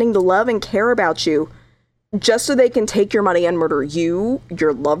of pretending to love and care about you just so they can take your money and murder you,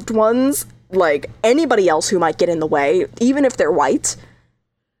 your loved ones, like, anybody else who might get in the way, even if they're white.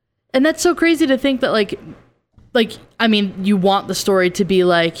 And that's so crazy to think that like I mean, you want the story to be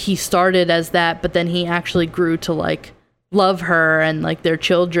like he started as that, but then he actually grew to like love her and like their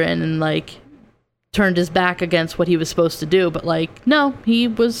children and like turned his back against what he was supposed to do. But like, no, he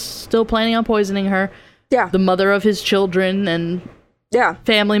was still planning on poisoning her, Yeah. the mother of his children and Yeah.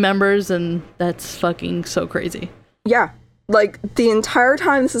 family members, and that's fucking so crazy. Yeah. Like, the entire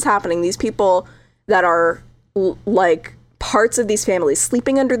time this is happening, these people that are, like, parts of these families,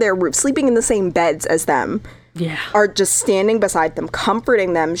 sleeping under their roof, sleeping in the same beds as them, Yeah. are just standing beside them,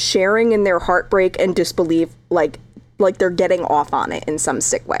 comforting them, sharing in their heartbreak and disbelief, like they're getting off on it in some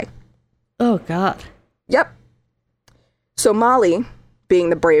sick way. Oh God. Yep. So Molly, being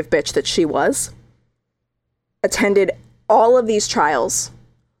the brave bitch that she was, attended all of these trials,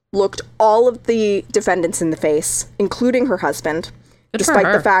 looked all of the defendants in the face, including her husband, Good for despite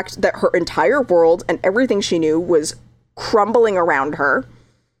her. the fact that her entire world and everything she knew was crumbling around her.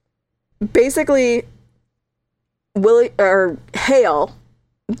 Basically, Hale,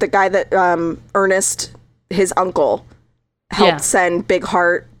 the guy that Ernest, his uncle, helped Yeah. send Big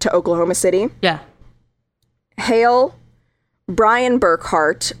Heart to Oklahoma City. Yeah. Hale, Brian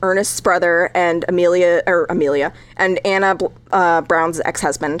Burkhart, Ernest's brother, and Amelia, and Anna Brown's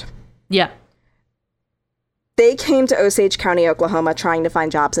ex-husband. Yeah. They came to Osage County, Oklahoma, trying to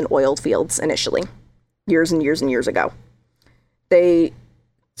find jobs in oil fields initially, years and years and years ago. They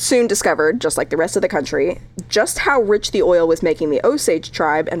soon discovered, just like the rest of the country, just how rich the oil was making the Osage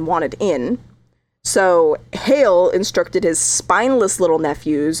tribe and wanted in. So Hale instructed his spineless little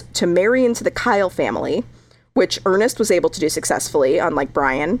nephews to marry into the Kyle family, which Ernest was able to do successfully, unlike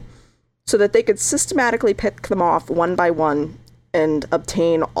Brian. so that they could systematically pick them off one by one and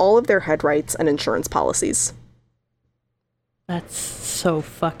obtain all of their head rights and insurance policies. That's so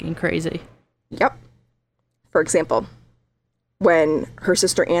fucking crazy. Yep. For example, when her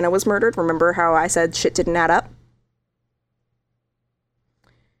sister Anna was murdered, remember how I said shit didn't add up?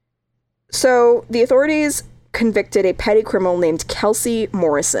 So the authorities convicted a petty criminal named Kelsey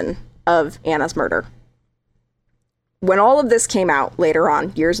Morrison of Anna's murder. When all of this came out later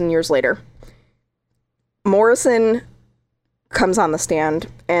on, years and years later, Morrison comes on the stand,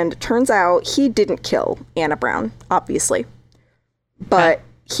 and it turns out he didn't kill Anna Brown, obviously. But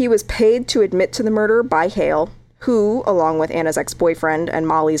he was paid to admit to the murder by Hale, who, along with Anna's ex-boyfriend and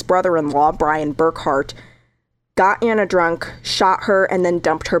Molly's brother-in-law, Brian Burkhart, got Anna drunk, shot her, and then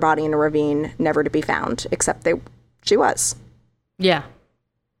dumped her body in a ravine, never to be found, except she was. Yeah.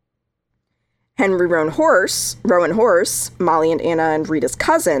 Henry Rowan Horse, Molly and Anna and Rita's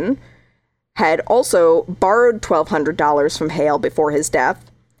cousin, had also borrowed $1,200 from Hale before his death,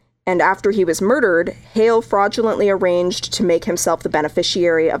 and after he was murdered, Hale fraudulently arranged to make himself the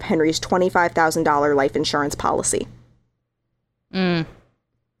beneficiary of Henry's $25,000 life insurance policy. At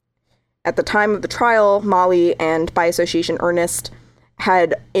the time of the trial, Molly and, by association, Ernest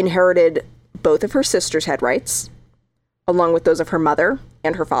had inherited both of her sister's head rights, along with those of her mother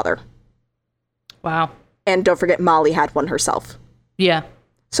and her father. Wow. And don't forget, Molly had one herself. Yeah.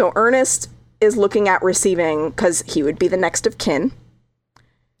 So Ernest is looking at receiving, because he would be the next of kin,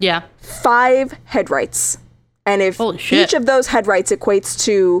 Yeah. 5 head rights. And if Holy shit. each of those head rights equates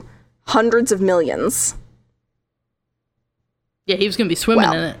to hundreds of millions. Yeah, he was going to be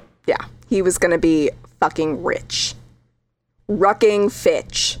swimming in it. Yeah, he was going to be fucking rich. Rucking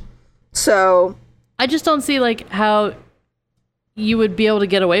Fitch. So I just don't see, like, how you would be able to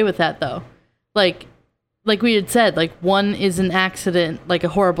get away with that, though. Like we had said, like, 1 is an accident, like a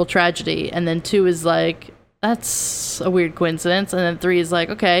horrible tragedy, and then 2 is like, that's a weird coincidence, and then 3 is like,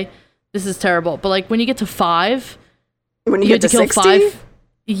 okay, this is terrible. But, like, when you get to 5, when you get get to kill 60? 5.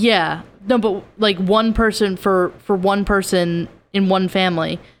 Yeah, no, but like one person for one person in one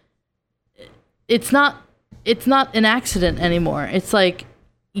family, it's not an accident anymore. It's like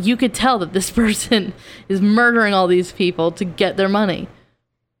you could tell that this person is murdering all these people to get their money.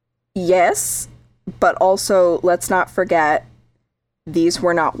 Yes, but also let's not forget these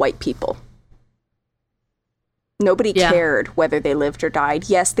were not white people. Nobody cared whether they lived or died.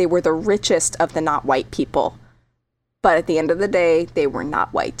 Yes, they were the richest of the not white people. But at the end of the day, they were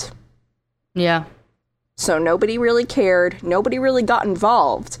not white. Yeah. So nobody really cared. Nobody really got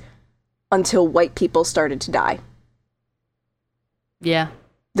involved until white people started to die. Yeah.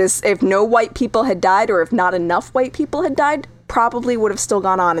 If no white people had died, or if not enough white people had died, probably would have still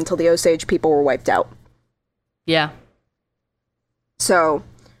gone on until the Osage people were wiped out. Yeah. So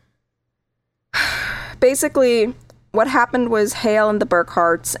basically, what happened was Hale and the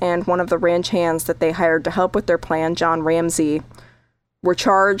Burkharts and one of the ranch hands that they hired to help with their plan, John Ramsey, were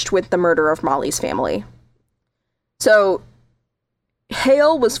charged with the murder of Molly's family. So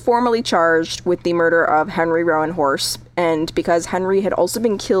Hale was formally charged with the murder of Henry Rowan Horse, and because Henry had also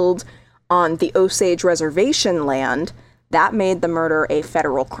been killed on the Osage Reservation land, that made the murder a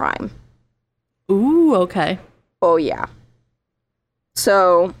federal crime. Ooh, okay. Oh, yeah.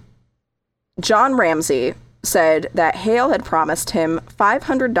 So John Ramsey said that Hale had promised him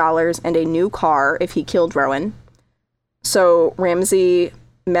 $500 and a new car if he killed Rowan. So Ramsey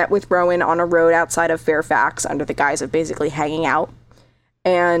met with Rowan on a road outside of Fairfax under the guise of basically hanging out.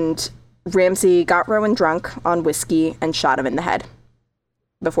 And Ramsey got Rowan drunk on whiskey and shot him in the head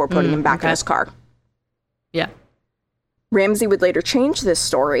before putting him back in his car. Yeah. Ramsey would later change this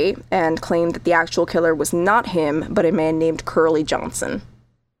story and claim that the actual killer was not him, but a man named Curly Johnson.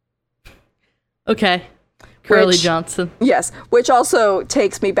 Okay. Curly Johnson. Yes, which also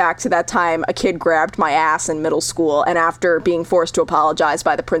takes me back to that time a kid grabbed my ass in middle school, and after being forced to apologize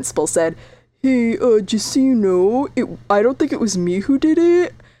by the principal said, "Hey, just so you know, I don't think it was me who did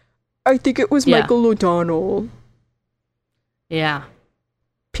it. I think it was Michael O'Donnell." Yeah.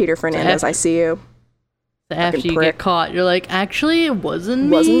 Peter Fernandez, I see you. After you get caught, you're like, actually, it wasn't me.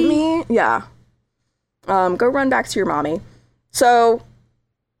 Wasn't me? Yeah. Go run back to your mommy. So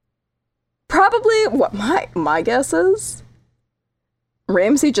probably what my guess is,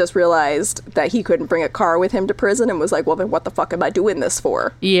 Ramsey just realized that he couldn't bring a car with him to prison and was like, well, then what the fuck am I doing this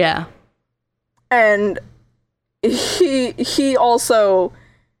for? Yeah. And he also,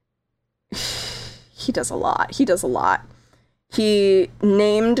 he does a lot. He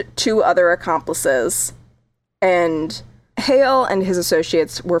named 2 other accomplices, and Hale and his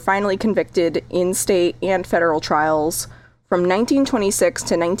associates were finally convicted in state and federal trials from 1926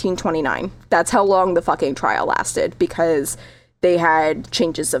 to 1929. That's how long the fucking trial lasted, because they had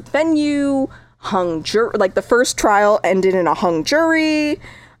changes of venue, hung jury. Like, the first trial ended in a hung jury.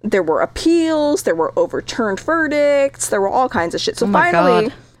 There were appeals. There were overturned verdicts. There were all kinds of shit. So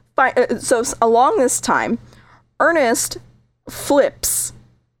finally, so along this time, Ernest flips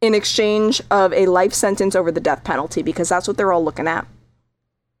in exchange of a life sentence over the death penalty, because that's what they're all looking at.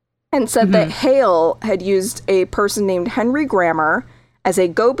 And said that Hale had used a person named Henry Grammer as a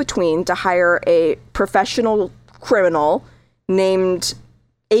go-between to hire a professional criminal named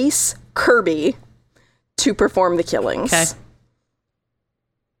Ace Kirby to perform the killings. Okay.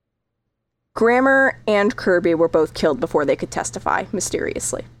 Grammer and Kirby were both killed before they could testify,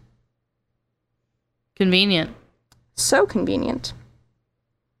 mysteriously. Convenient. So convenient.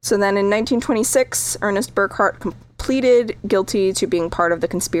 So then in 1926, Ernest Burkhart pleaded guilty to being part of the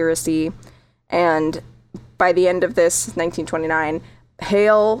conspiracy, and by the end of this, 1929,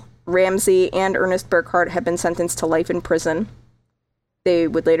 Hale, Ramsey, and Ernest Burkhart had been sentenced to life in prison. They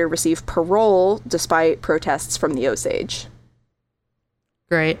would later receive parole despite protests from the Osage.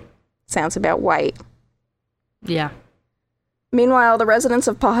 Great. Sounds about white. Yeah. Meanwhile, the residents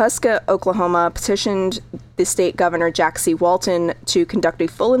of Pawhuska, Oklahoma, petitioned the state governor, Jack C. Walton, to conduct a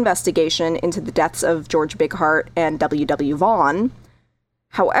full investigation into the deaths of George Bighart and W.W. Vaughn.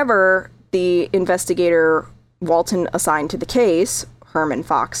 However, the investigator Walton assigned to the case, Herman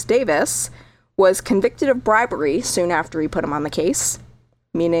Fox Davis, was convicted of bribery soon after he put him on the case,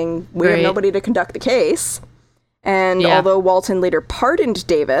 meaning we have nobody to conduct the case. And although Walton later pardoned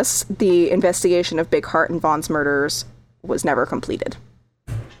Davis, the investigation of Bighart and Vaughn's murders was never completed.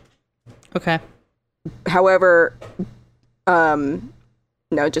 Okay. However,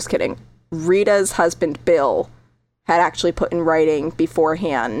 no, just kidding. Rita's husband, Bill, had actually put in writing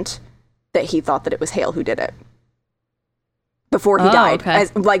beforehand that he thought that it was Hale who did it. Before he died. Okay.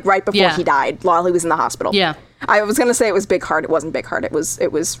 Right before he died, while he was in the hospital. Yeah. I was going to say it was Bighart. It wasn't Bighart.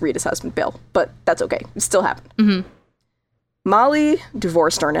 It was Rita's husband, Bill. But that's okay. It still happened. Mm-hmm. Molly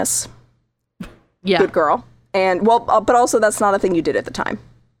divorced Ernest. Yeah. Good girl. And, well, but also that's not a thing you did at the time.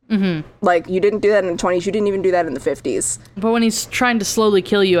 Mm-hmm. Like, you didn't do that in the 20s. You didn't even do that in the 50s. But when he's trying to slowly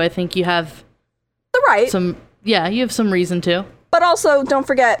kill you, I think you have the right. you have some reason to. But also, don't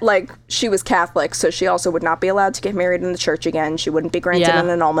forget, like, she was Catholic, so she also would not be allowed to get married in the church again. She wouldn't be granted an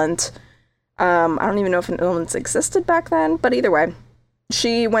annulment. I don't even know if annulments existed back then, but either way.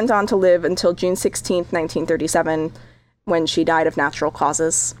 She went on to live until June 16th, 1937, when she died of natural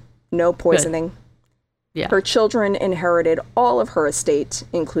causes. No poisoning. Good. Yeah. Her children inherited all of her estate,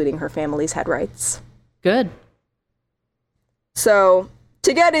 including her family's head rights. Good. So,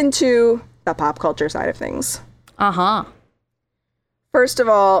 to get into the pop culture side of things. Uh-huh. First of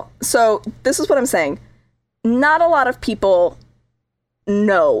all, so this is what I'm saying. Not a lot of people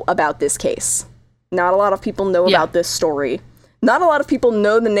know about this case. Not a lot of people know about this story. Not a lot of people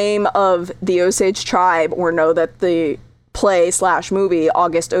know the name of the Osage tribe or know that the play/movie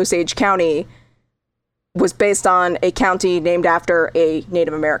August Osage County was based on a county named after a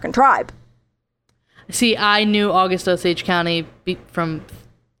Native American tribe. See, I knew August Osage County from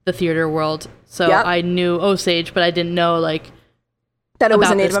the theater world, so I knew Osage, but I didn't know, like, that it was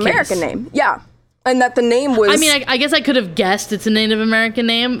a Native American name. Yeah. And that the name was... I mean, I guess I could have guessed it's a Native American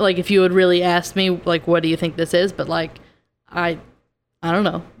name, like, if you had really asked me, like, what do you think this is? But, like, I don't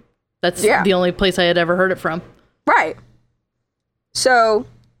know. That's the only place I had ever heard it from. Right. So...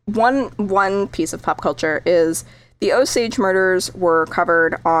 One piece of pop culture is the Osage murders were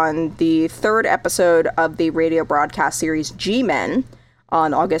covered on the third episode of the radio broadcast series G-Men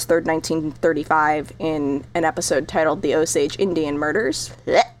on August 3rd, 1935, in an episode titled The Osage Indian Murders.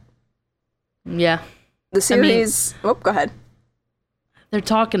 Yeah. The series... go ahead. They're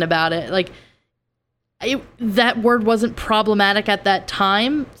talking about it. Like, that word wasn't problematic at that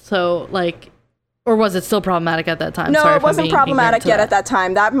time, so, like... Or was it still problematic at that time? No, it wasn't problematic yet at that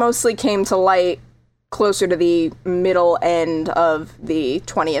time. That mostly came to light closer to the middle end of the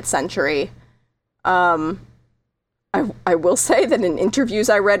 20th century. I will say that in interviews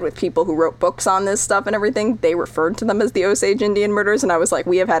I read with people who wrote books on this stuff and everything, they referred to them as the Osage Indian murders, and I was like,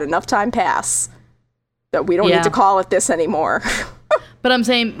 we have had enough time pass that we don't need to call it this anymore. But I'm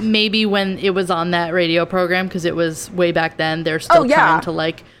saying maybe when it was on that radio program, because it was way back then, they're still trying to,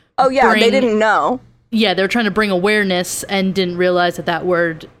 like... Oh, yeah, they didn't know. Yeah, they're trying to bring awareness and didn't realize that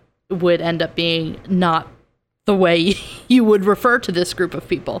word would end up being not the way you would refer to this group of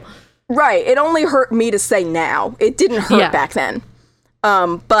people. Right. It only hurt me to say now. It didn't hurt back then.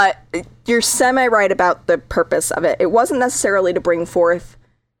 But you're semi-right about the purpose of it. It wasn't necessarily to bring forth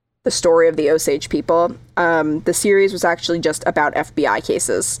the story of the Osage people. The series was actually just about FBI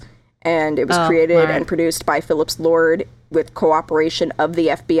cases, and it was created and produced by Phillips Lord with cooperation of the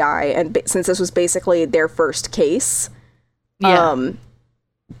FBI. And since this was basically their first case, this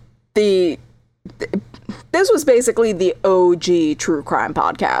was basically the OG true crime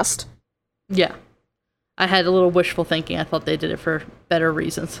podcast. Yeah. I had a little wishful thinking. I thought they did it for better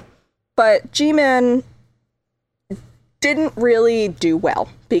reasons. But G-Man didn't really do well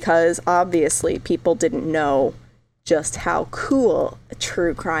because obviously people didn't know just how cool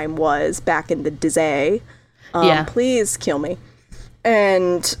true crime was back in the day. Please kill me.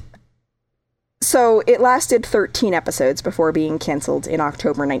 And so it lasted 13 episodes before being canceled in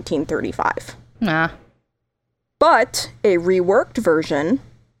October 1935. But a reworked version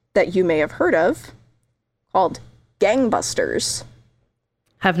that you may have heard of, called Gangbusters.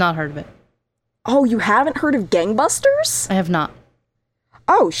 Have not heard of it. Oh, you haven't heard of Gangbusters? I have not.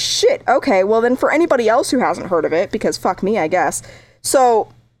 Oh, shit. Okay, well then for anybody else who hasn't heard of it, because fuck me, I guess. So,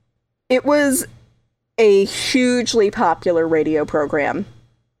 it was a hugely popular radio program.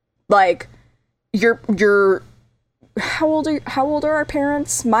 Like, how old are our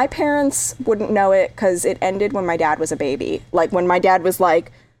parents? My parents wouldn't know it because it ended when my dad was a baby. Like, when my dad was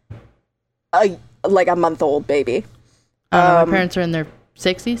like a month-old baby. My parents are in their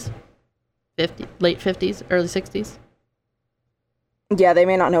 60s, late 50s, early 60s. Yeah, they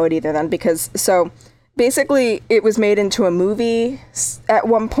may not know it either then, because so basically it was made into a movie at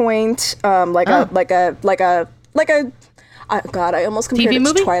one point, oh God, I almost compared it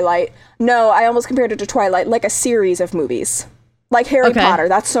to Twilight. No, I almost compared it to Twilight, like a series of movies. Like Harry Potter,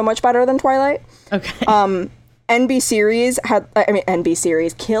 that's so much better than Twilight. Okay. NBC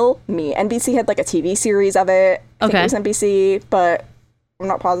series, kill me. NBC had like a TV series of it. I think it was NBC, but I'm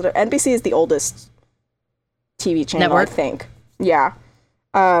not positive. NBC is the oldest TV channel, network? I think. Yeah.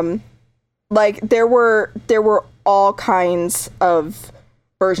 Like there were all kinds of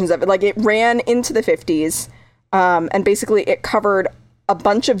versions of it. Like it ran into the 50s, and basically it covered a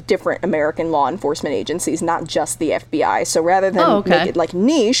bunch of different American law enforcement agencies, not just the FBI. So rather than make it like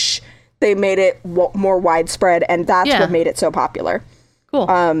niche, they made it more widespread, and that's what made it so popular. Cool.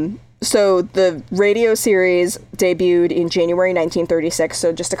 So the radio series debuted in January 1936,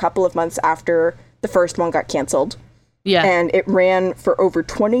 so just a couple of months after the first one got canceled. Yeah. And it ran for over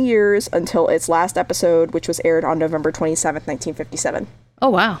 20 years until its last episode, which was aired on November 27th, 1957.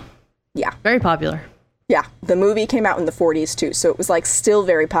 Oh, wow. Yeah. Very popular. Yeah. The movie came out in the 40s, too, so it was, like, still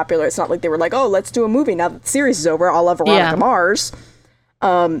very popular. It's not like they were like, oh, let's do a movie now that the series is over. I'll love Veronica Mars.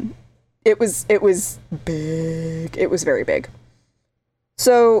 It was big. It was very big.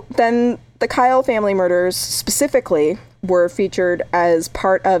 So then the Kyle family murders specifically were featured as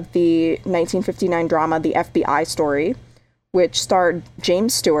part of the 1959 drama The FBI Story, which starred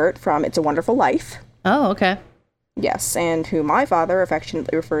James Stewart from It's a Wonderful Life. Oh, okay. Yes, and who my father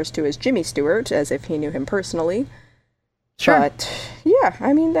affectionately refers to as Jimmy Stewart, as if he knew him personally. Sure. But, yeah,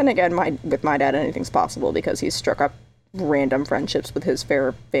 I mean, then again, with my dad, anything's possible because he's struck up random friendships with his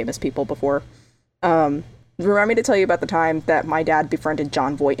famous people before. Remind me to tell you about the time that my dad befriended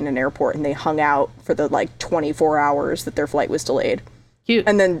John Voight in an airport and they hung out for the, 24 hours that their flight was delayed. Cute.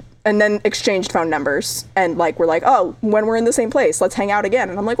 And then exchanged phone numbers and, we're like, oh, when we're in the same place, let's hang out again.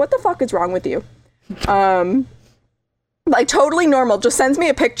 And I'm like, what the fuck is wrong with you? Totally normal. Just sends me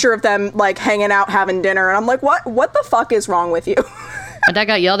a picture of them, hanging out, having dinner. And I'm like, what the fuck is wrong with you? My dad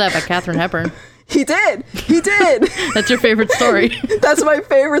got yelled at by Katharine Hepburn. He did. That's your favorite story. That's my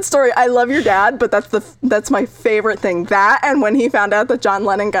favorite story. I love your dad, but that's my favorite thing. That and when he found out that John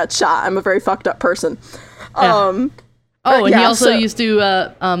Lennon got shot. I'm a very fucked up person. Yeah. He also used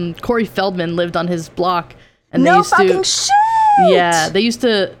to. Corey Feldman lived on his block, and they used to. Shit. Yeah, they used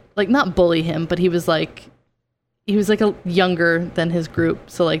to not bully him, but he was a younger than his group,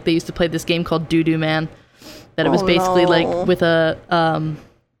 so they used to play this game called Doo Doo Man. That it was basically with a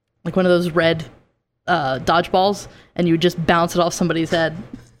one of those red dodgeballs, and you would just bounce it off somebody's head.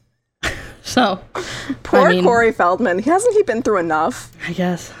 So poor Corey Feldman. Hasn't he been through enough? I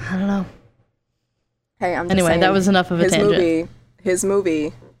guess. I don't know. Hey, I'm just anyway, saying, that was enough of a tangent. His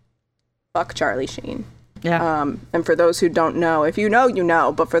movie, fuck Charlie Sheen. Yeah. And for those who don't know, if you know, you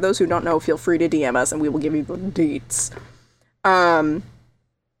know, but for those who don't know, feel free to DM us and we will give you the deets.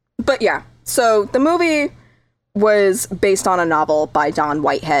 But yeah, so the movie was based on a novel by Don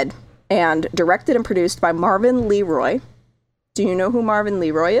Whitehead and directed and produced by Marvin Leroy. Do you know who Marvin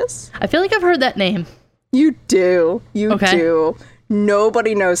Leroy is? I feel like I've heard that name. You do. You do.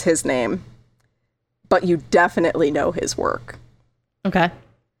 Nobody knows his name, but you definitely know his work. Okay.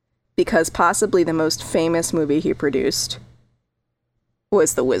 Because possibly the most famous movie he produced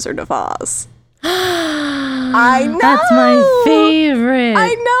was The Wizard of Oz. I know! That's my favorite.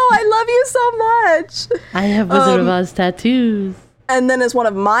 I know! I love you so much! I have Wizard of Oz tattoos. And then as one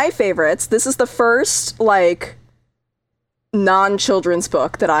of my favorites, this is the first, like, non-children's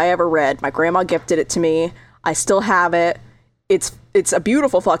book that I ever read. My grandma gifted it to me. I still have it. It's a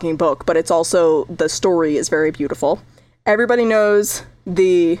beautiful fucking book, but it's also, the story is very beautiful. Everybody knows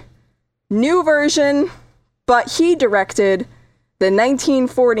the new version, but he directed the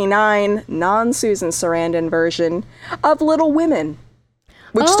 1949 non-Susan Sarandon version of Little Women,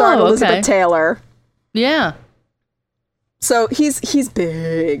 which starred Elizabeth Taylor. Yeah. So he's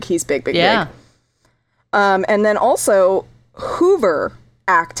big. He's big. Yeah. And then also Hoover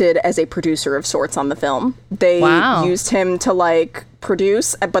acted as a producer of sorts on the film. They used him to like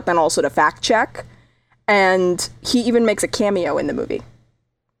produce, but then also to fact check. And he even makes a cameo in the movie.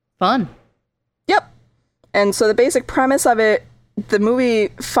 Fun. Yep. And so the basic premise of it, the movie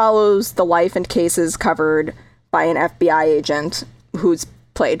follows the life and cases covered by an FBI agent who's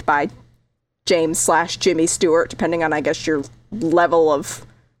played by James/Jimmy Stewart, depending on, I guess, your level of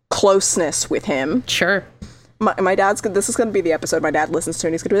closeness with him. Sure. My dad's, this is going to be the episode my dad listens to,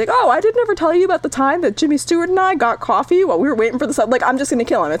 and he's going to be like, oh, I didn't ever tell you about the time that Jimmy Stewart and I got coffee while we were waiting for the sun. Like, I'm just going to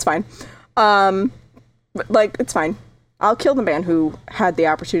kill him. It's fine. But, like, it's fine. I'll kill the man who had the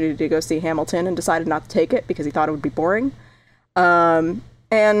opportunity to go see Hamilton and decided not to take it because he thought it would be boring.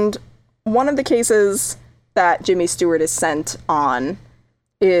 And one of the cases that Jimmy Stewart is sent on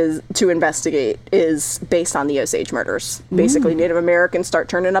is to investigate is based on the Osage murders. Basically, Native Americans start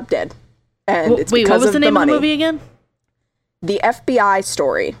turning up dead. And it's wait, because what was the name money. of the movie again? The FBI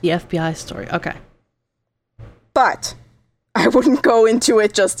Story. The FBI Story. Okay. But I wouldn't go into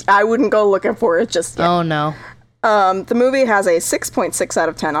it I wouldn't go looking for it just yet. Oh, no. The movie has a 6.6 out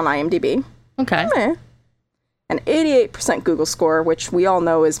of 10 on IMDb. Okay. An 88% Google score, which we all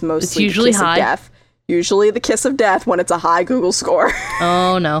know is mostly it's usually the kiss high. of death. Usually the kiss of death when it's a high Google score.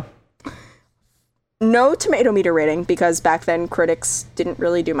 Oh, no. No tomato meter rating, because back then critics didn't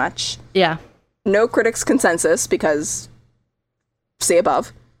really do much. Yeah. No critics consensus, because see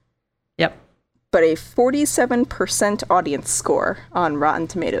above. Yep. But a 47% audience score on Rotten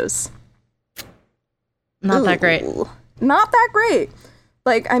Tomatoes. Not that great. Not that great.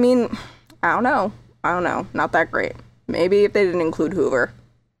 Like, I mean, I don't know. Not that great. Maybe if they didn't include Hoover.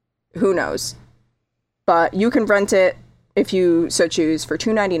 Who knows? But you can rent it, if you so choose, for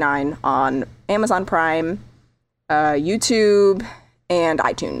 $2.99 on Amazon Prime, YouTube, and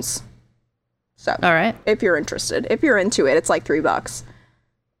iTunes. So, all right. If you're interested. If you're into it, it's like $3.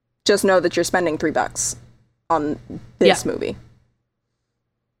 Just know that you're spending $3 on this movie.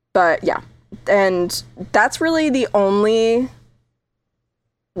 But, yeah. And that's really the only,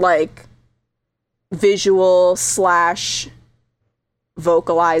 like, visual /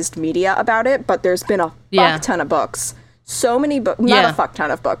 vocalized media about it, but there's been a fuck ton of books. So many books, not a fuck ton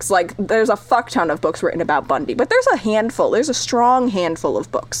of books. Like, there's a fuck ton of books written about Bundy, but there's a strong handful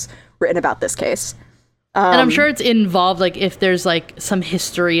of books written about this case. And I'm sure it's involved, like, if there's, like, some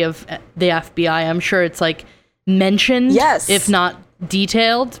history of the FBI, I'm sure it's, like, mentioned, if not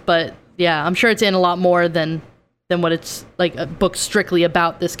detailed, but yeah, I'm sure it's in a lot more than what it's, like, a book strictly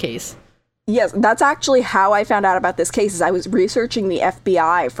about this case. Yes, that's actually how I found out about this case, is I was researching the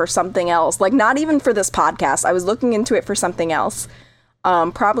FBI for something else. Like, not even for this podcast. I was looking into it for something else.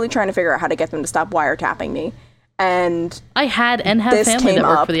 Probably trying to figure out how to get them to stop wiretapping me. And I had and have family that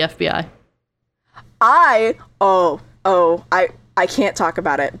worked for the FBI. I can't talk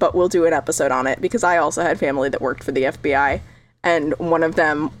about it, but we'll do an episode on it, because I also had family that worked for the FBI. And one of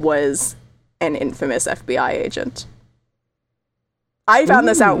them was an infamous FBI agent. I found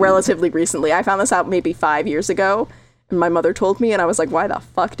this out relatively recently. I found this out maybe 5 years ago, and my mother told me, and I was like, why the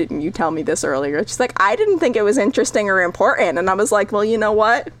fuck didn't you tell me this earlier? She's like, I didn't think it was interesting or important. And I was like, well, you know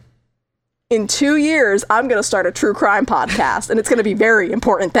what? In 2 years, I'm going to start a true crime podcast, and it's going to be very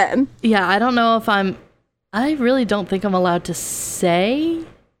important then. Yeah, I don't know if I really don't think I'm allowed to say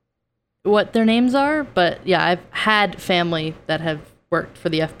what their names are, but yeah, I've had family that have worked for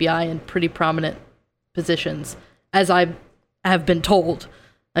the FBI in pretty prominent positions, as I have been told.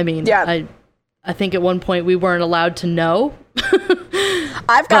 I mean, I think at one point we weren't allowed to know.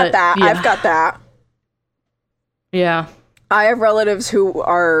 I've got that. Yeah. I have relatives who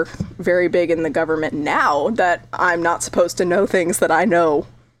are very big in the government now that I'm not supposed to know things that I know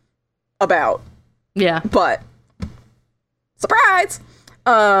about. Yeah. But surprise!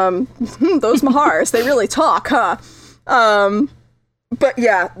 Those Mahars, they really talk, huh? But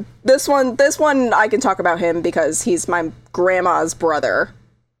yeah, this one I can talk about him because he's my grandma's brother,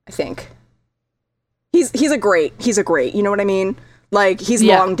 I think. He's a great, you know what I mean? Like, he's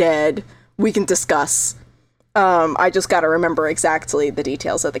Yeah. long dead. We can discuss. I just got to remember exactly the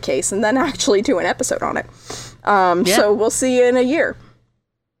details of the case and then actually do an episode on it. So we'll see you in a year.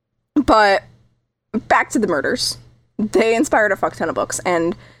 But back to the murders. They inspired a fuck ton of books,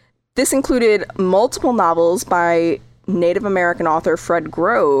 and this included multiple novels by Native American author Fred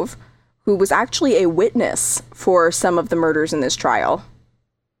Grove, who was actually a witness for some of the murders in this trial.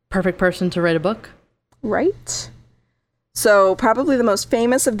 Perfect person to write a book. Right? So probably the most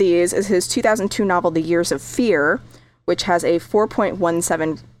famous of these is his 2002 novel, The Years of Fear, which has a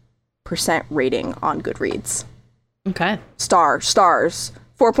 4.17% rating on Goodreads. Okay. Stars.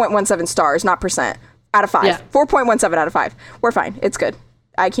 4.17 stars, not percent. Out of 5. Yeah. 4.17 out of 5. We're fine. It's good.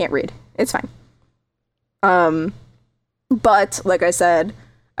 I can't read. It's fine. But, like I said,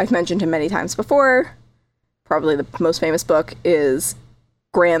 I've mentioned him many times before. Probably the most famous book is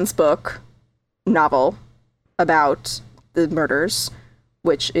Gran's book, novel, about the murders,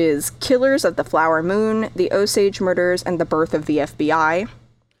 which is Killers of the Flower Moon, The Osage Murders, and the Birth of the FBI.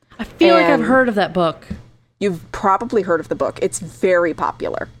 I feel like I've heard of that book. You've probably heard of the book. It's very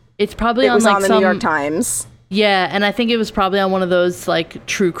popular. It's probably It was on on the New York Times. Yeah, and I think it was probably on one of those like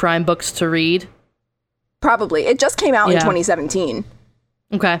true crime books to read. Probably. It just came out in 2017.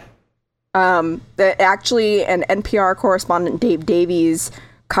 Okay. Actually, an NPR correspondent, Dave Davies,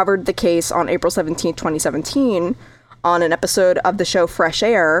 covered the case on April 17th, 2017, on an episode of the show Fresh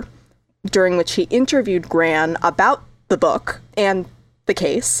Air, during which he interviewed Gran about the book and the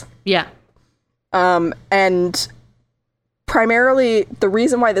case. Yeah. And primarily, the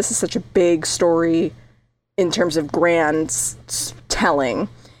reason why this is such a big story in terms of Gran's telling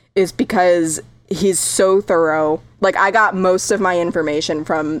is because he's so thorough. Like, I got most of my information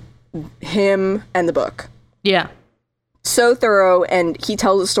from him and the book. Yeah. So thorough, and he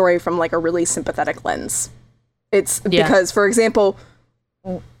tells the story from, like, a really sympathetic lens. It's because, for example,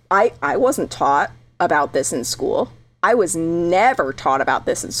 I wasn't taught about this in school. I was never taught about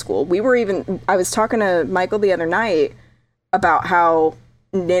this in school. I was talking to Michael the other night about how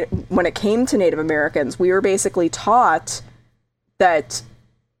when it came to Native Americans, we were basically taught that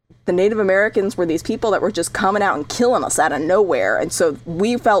the Native Americans were these people that were just coming out and killing us out of nowhere. And so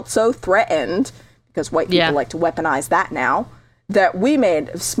we felt so threatened, because white people like to weaponize that now, that we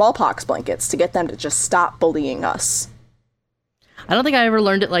made smallpox blankets to get them to just stop bullying us. I don't think I ever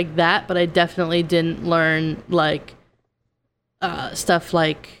learned it like that, but I definitely didn't learn like stuff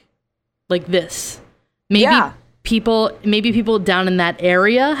like this. Maybe people down in that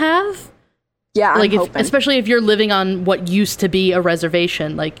area have. Yeah, like I'm hoping. Especially if you're living on what used to be a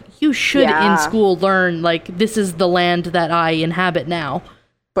reservation, like you should in school learn like this is the land that I inhabit now.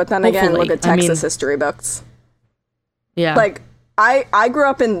 But then again, look at Texas history books. Yeah. Like I grew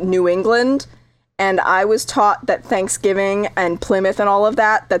up in New England, and I was taught that Thanksgiving and Plymouth and all of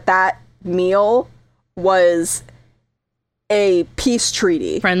that meal was a peace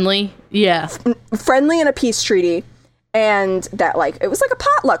treaty. Friendly. Yeah. Friendly and a peace treaty. And that, like, it was like a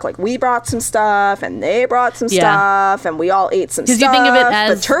potluck. Like, we brought some stuff, and they brought some stuff, and we all ate some stuff. Because you think of it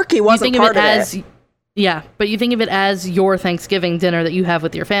as... But turkey wasn't part of it. Yeah, but you think of it as your Thanksgiving dinner that you have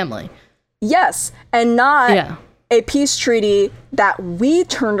with your family. Yes, and not a peace treaty that we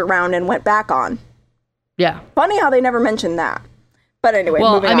turned around and went back on. Yeah. Funny how they never mentioned that. But anyway,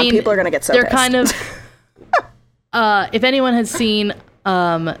 moving on. People are going to get so they're pissed. Kind of... if anyone has seen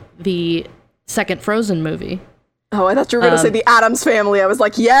the second Frozen movie... Oh, I thought you were going to say the Addams Family. I was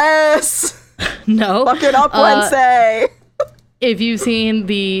like, yes! No. Fuck it up, Wednesday! If you've seen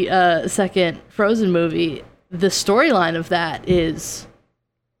the second Frozen movie, the storyline of that is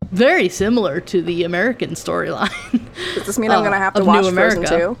very similar to the American storyline. Does this mean I'm going to have to watch Frozen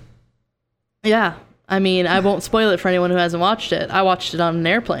 2? Yeah. I mean, I won't spoil it for anyone who hasn't watched it. I watched it on an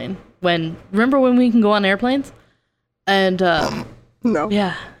airplane. Remember when we can go on airplanes? And, no.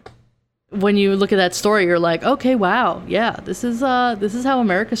 Yeah. When you look at that story, you're like, okay, wow, yeah, this is how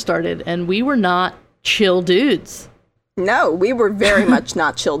America started, and we were not chill dudes. No, we were very much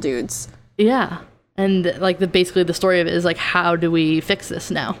not chill dudes. Yeah, and like basically the story of it is like, how do we fix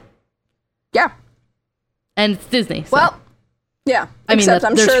this now? Yeah, and it's Disney. So. Well, yeah. I mean, except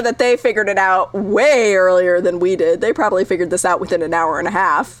I'm sure that they figured it out way earlier than we did. They probably figured this out within an hour and a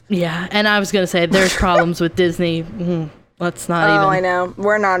half. Yeah, and I was gonna say there's problems with Disney. Let's not even... Oh, I know.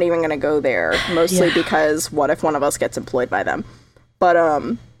 We're not even going to go there, mostly because what if one of us gets employed by them? But,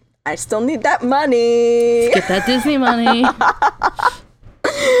 I still need that money. Let's get that Disney money.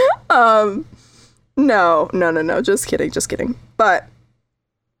 No. Just kidding. But,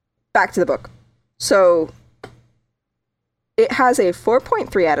 back to the book. So, it has a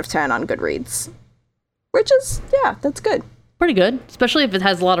 4.3 out of 10 on Goodreads. Which is, yeah, that's good. pretty good, especially if it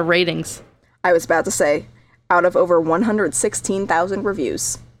has a lot of ratings. I was about to say, out of over 116,000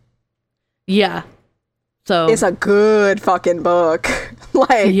 reviews. Yeah. So it's a good fucking book.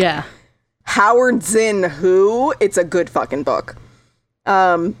 Like, yeah. Howard Zinn who? It's a good fucking book.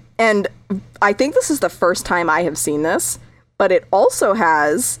 And I think this is the first time I have seen this, but it also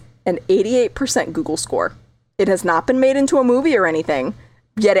has an 88% Google score. It has not been made into a movie or anything,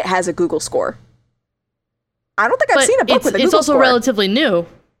 yet it has a Google score. I don't think I've seen a book with a Google score. It's also relatively new.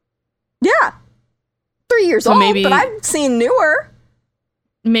 Yeah. 3 years old, but I've seen newer.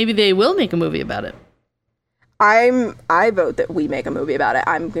 Maybe they will make a movie about it. I vote that we make a movie about it.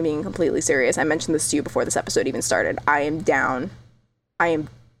 I'm being completely serious. I mentioned this to you before this episode even started. I am down. It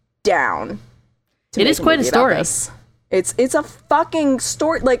is quite a story. It's a fucking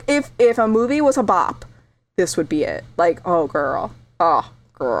story. Like, if a movie was a bop, this would be it. Like, oh girl.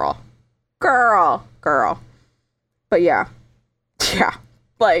 But yeah.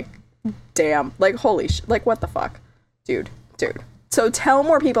 Like, damn. Like, holy shit. Like, what the fuck, dude. So tell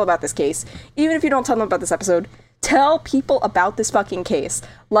more people about this case. Even if you don't tell them about this episode, tell people about this fucking case.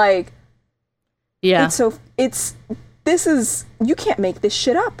 Like, yeah. This is, you can't make this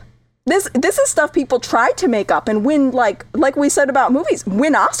shit up. This is stuff people tried to make up and win, like we said about movies,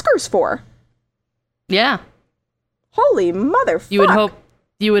 win Oscars for. Yeah. Holy motherfucker.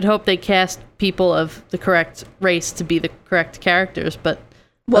 You would hope they cast people of the correct race to be the correct characters, but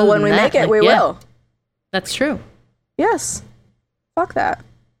well, when we make it, we will. That's true. Yes. Fuck that.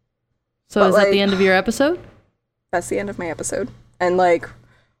 So is that the end of your episode? That's the end of my episode. And like,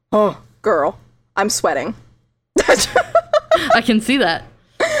 oh, girl, I'm sweating. I can see that.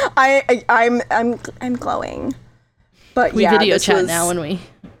 I'm glowing. But we video chat now when we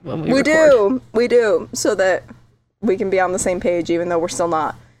record. We do, so that we can be on the same page even though we're still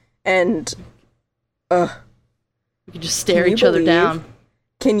not. And we can just stare each other down.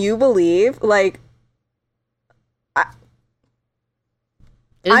 Can you believe, like,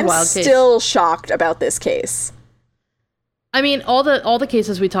 I'm still shocked about this case. I mean, all the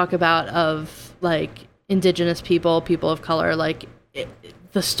cases we talk about of, like, indigenous people of color, like,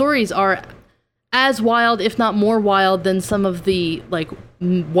 the stories are as wild, if not more wild, than some of the, like,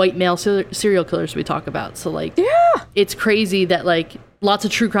 white male serial killers we talk about. So, like, yeah, it's crazy that, like, lots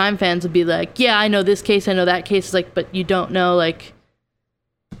of true crime fans would be like, yeah, I know this case, I know that case. It's like, but you don't know, like,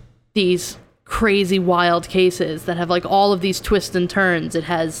 these crazy wild cases that have, like, all of these twists and turns. It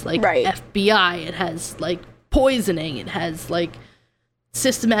has, like, FBI, it has, like, poisoning, it has, like,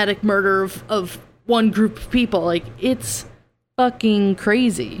 systematic murder of one group of people. Like, it's fucking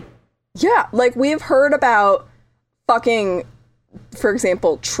crazy. Yeah, like, we've heard about fucking, for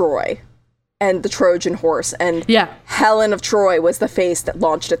example, Troy and the Trojan horse, and Helen of Troy was the face that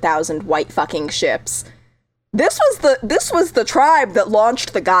launched 1,000 white fucking ships. This was the tribe that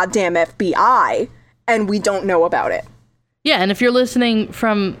launched the goddamn FBI, and we don't know about it. Yeah, and if you're listening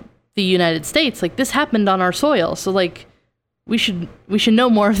from the United States, like, this happened on our soil, so, like, we should know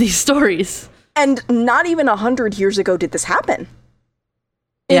more of these stories. And not even 100 years ago did this happen.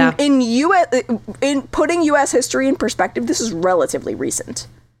 Yeah. In putting U.S. history in perspective, this is relatively recent.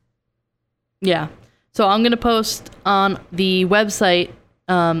 Yeah. So I'm going to post on the website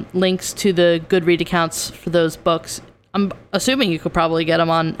links to the Goodread accounts for those books. I'm assuming you could probably get them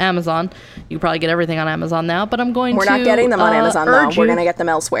on Amazon. You could probably get everything on Amazon now, but I'm going We're not getting them on Amazon, though. We're going to get them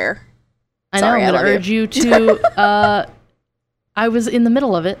elsewhere. I know. I'm going to urge you to... I was in the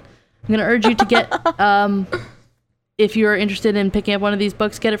middle of it. I'm going to urge you to get... if you're interested in picking up one of these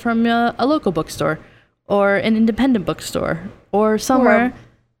books, get it from a local bookstore or an independent bookstore or somewhere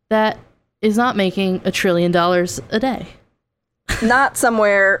that is not making $1 trillion a day. Not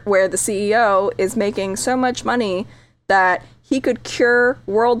somewhere where the CEO is making so much money that he could cure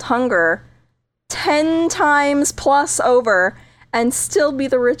world hunger 10 times plus over and still be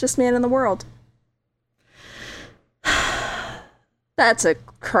the richest man in the world. That's a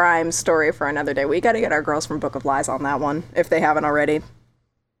crime story for another day. We got to get our girls from Book of Lies on that one, if they haven't already.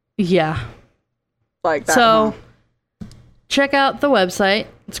 Yeah. Like that. So, check out the website.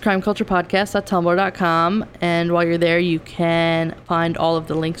 It's crimeculturepodcast.tumblr.com. And while you're there, you can find all of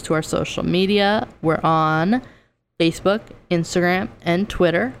the links to our social media. We're on Facebook, Instagram, and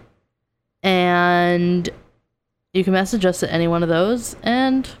Twitter. And you can message us at any one of those.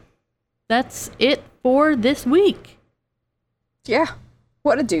 And that's it for this week. Yeah.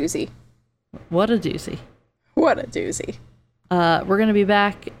 What a doozy. What a doozy. What a doozy. We're going to be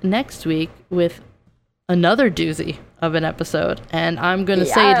back next week with another doozy of an episode. And I'm going to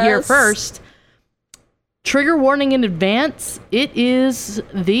say it here first. trigger warning in advance, it is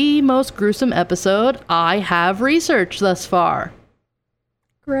the most gruesome episode I have researched thus far.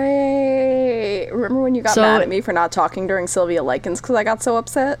 Great. Remember when you got mad at me for not talking during Sylvia Likens because I got so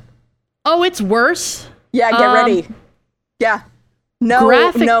upset? Oh, it's worse. Yeah, get ready. Yeah.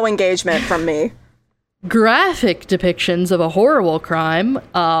 No engagement from me. Graphic depictions of a horrible crime,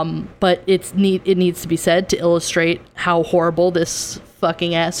 but it needs to be said to illustrate how horrible this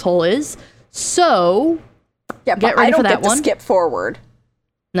fucking asshole is. So, yeah, get ready for that one. I don't get to skip forward.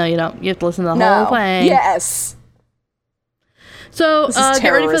 No, you don't. You have to listen to the whole thing. Yes. So, get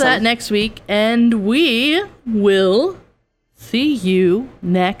ready for that next week, and we will see you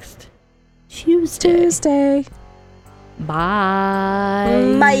next Tuesday.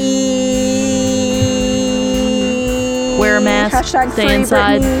 Bye. Bye. Wear a mask. Hashtag Stay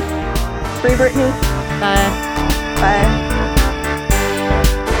inside. Free Britney. Bye. Bye.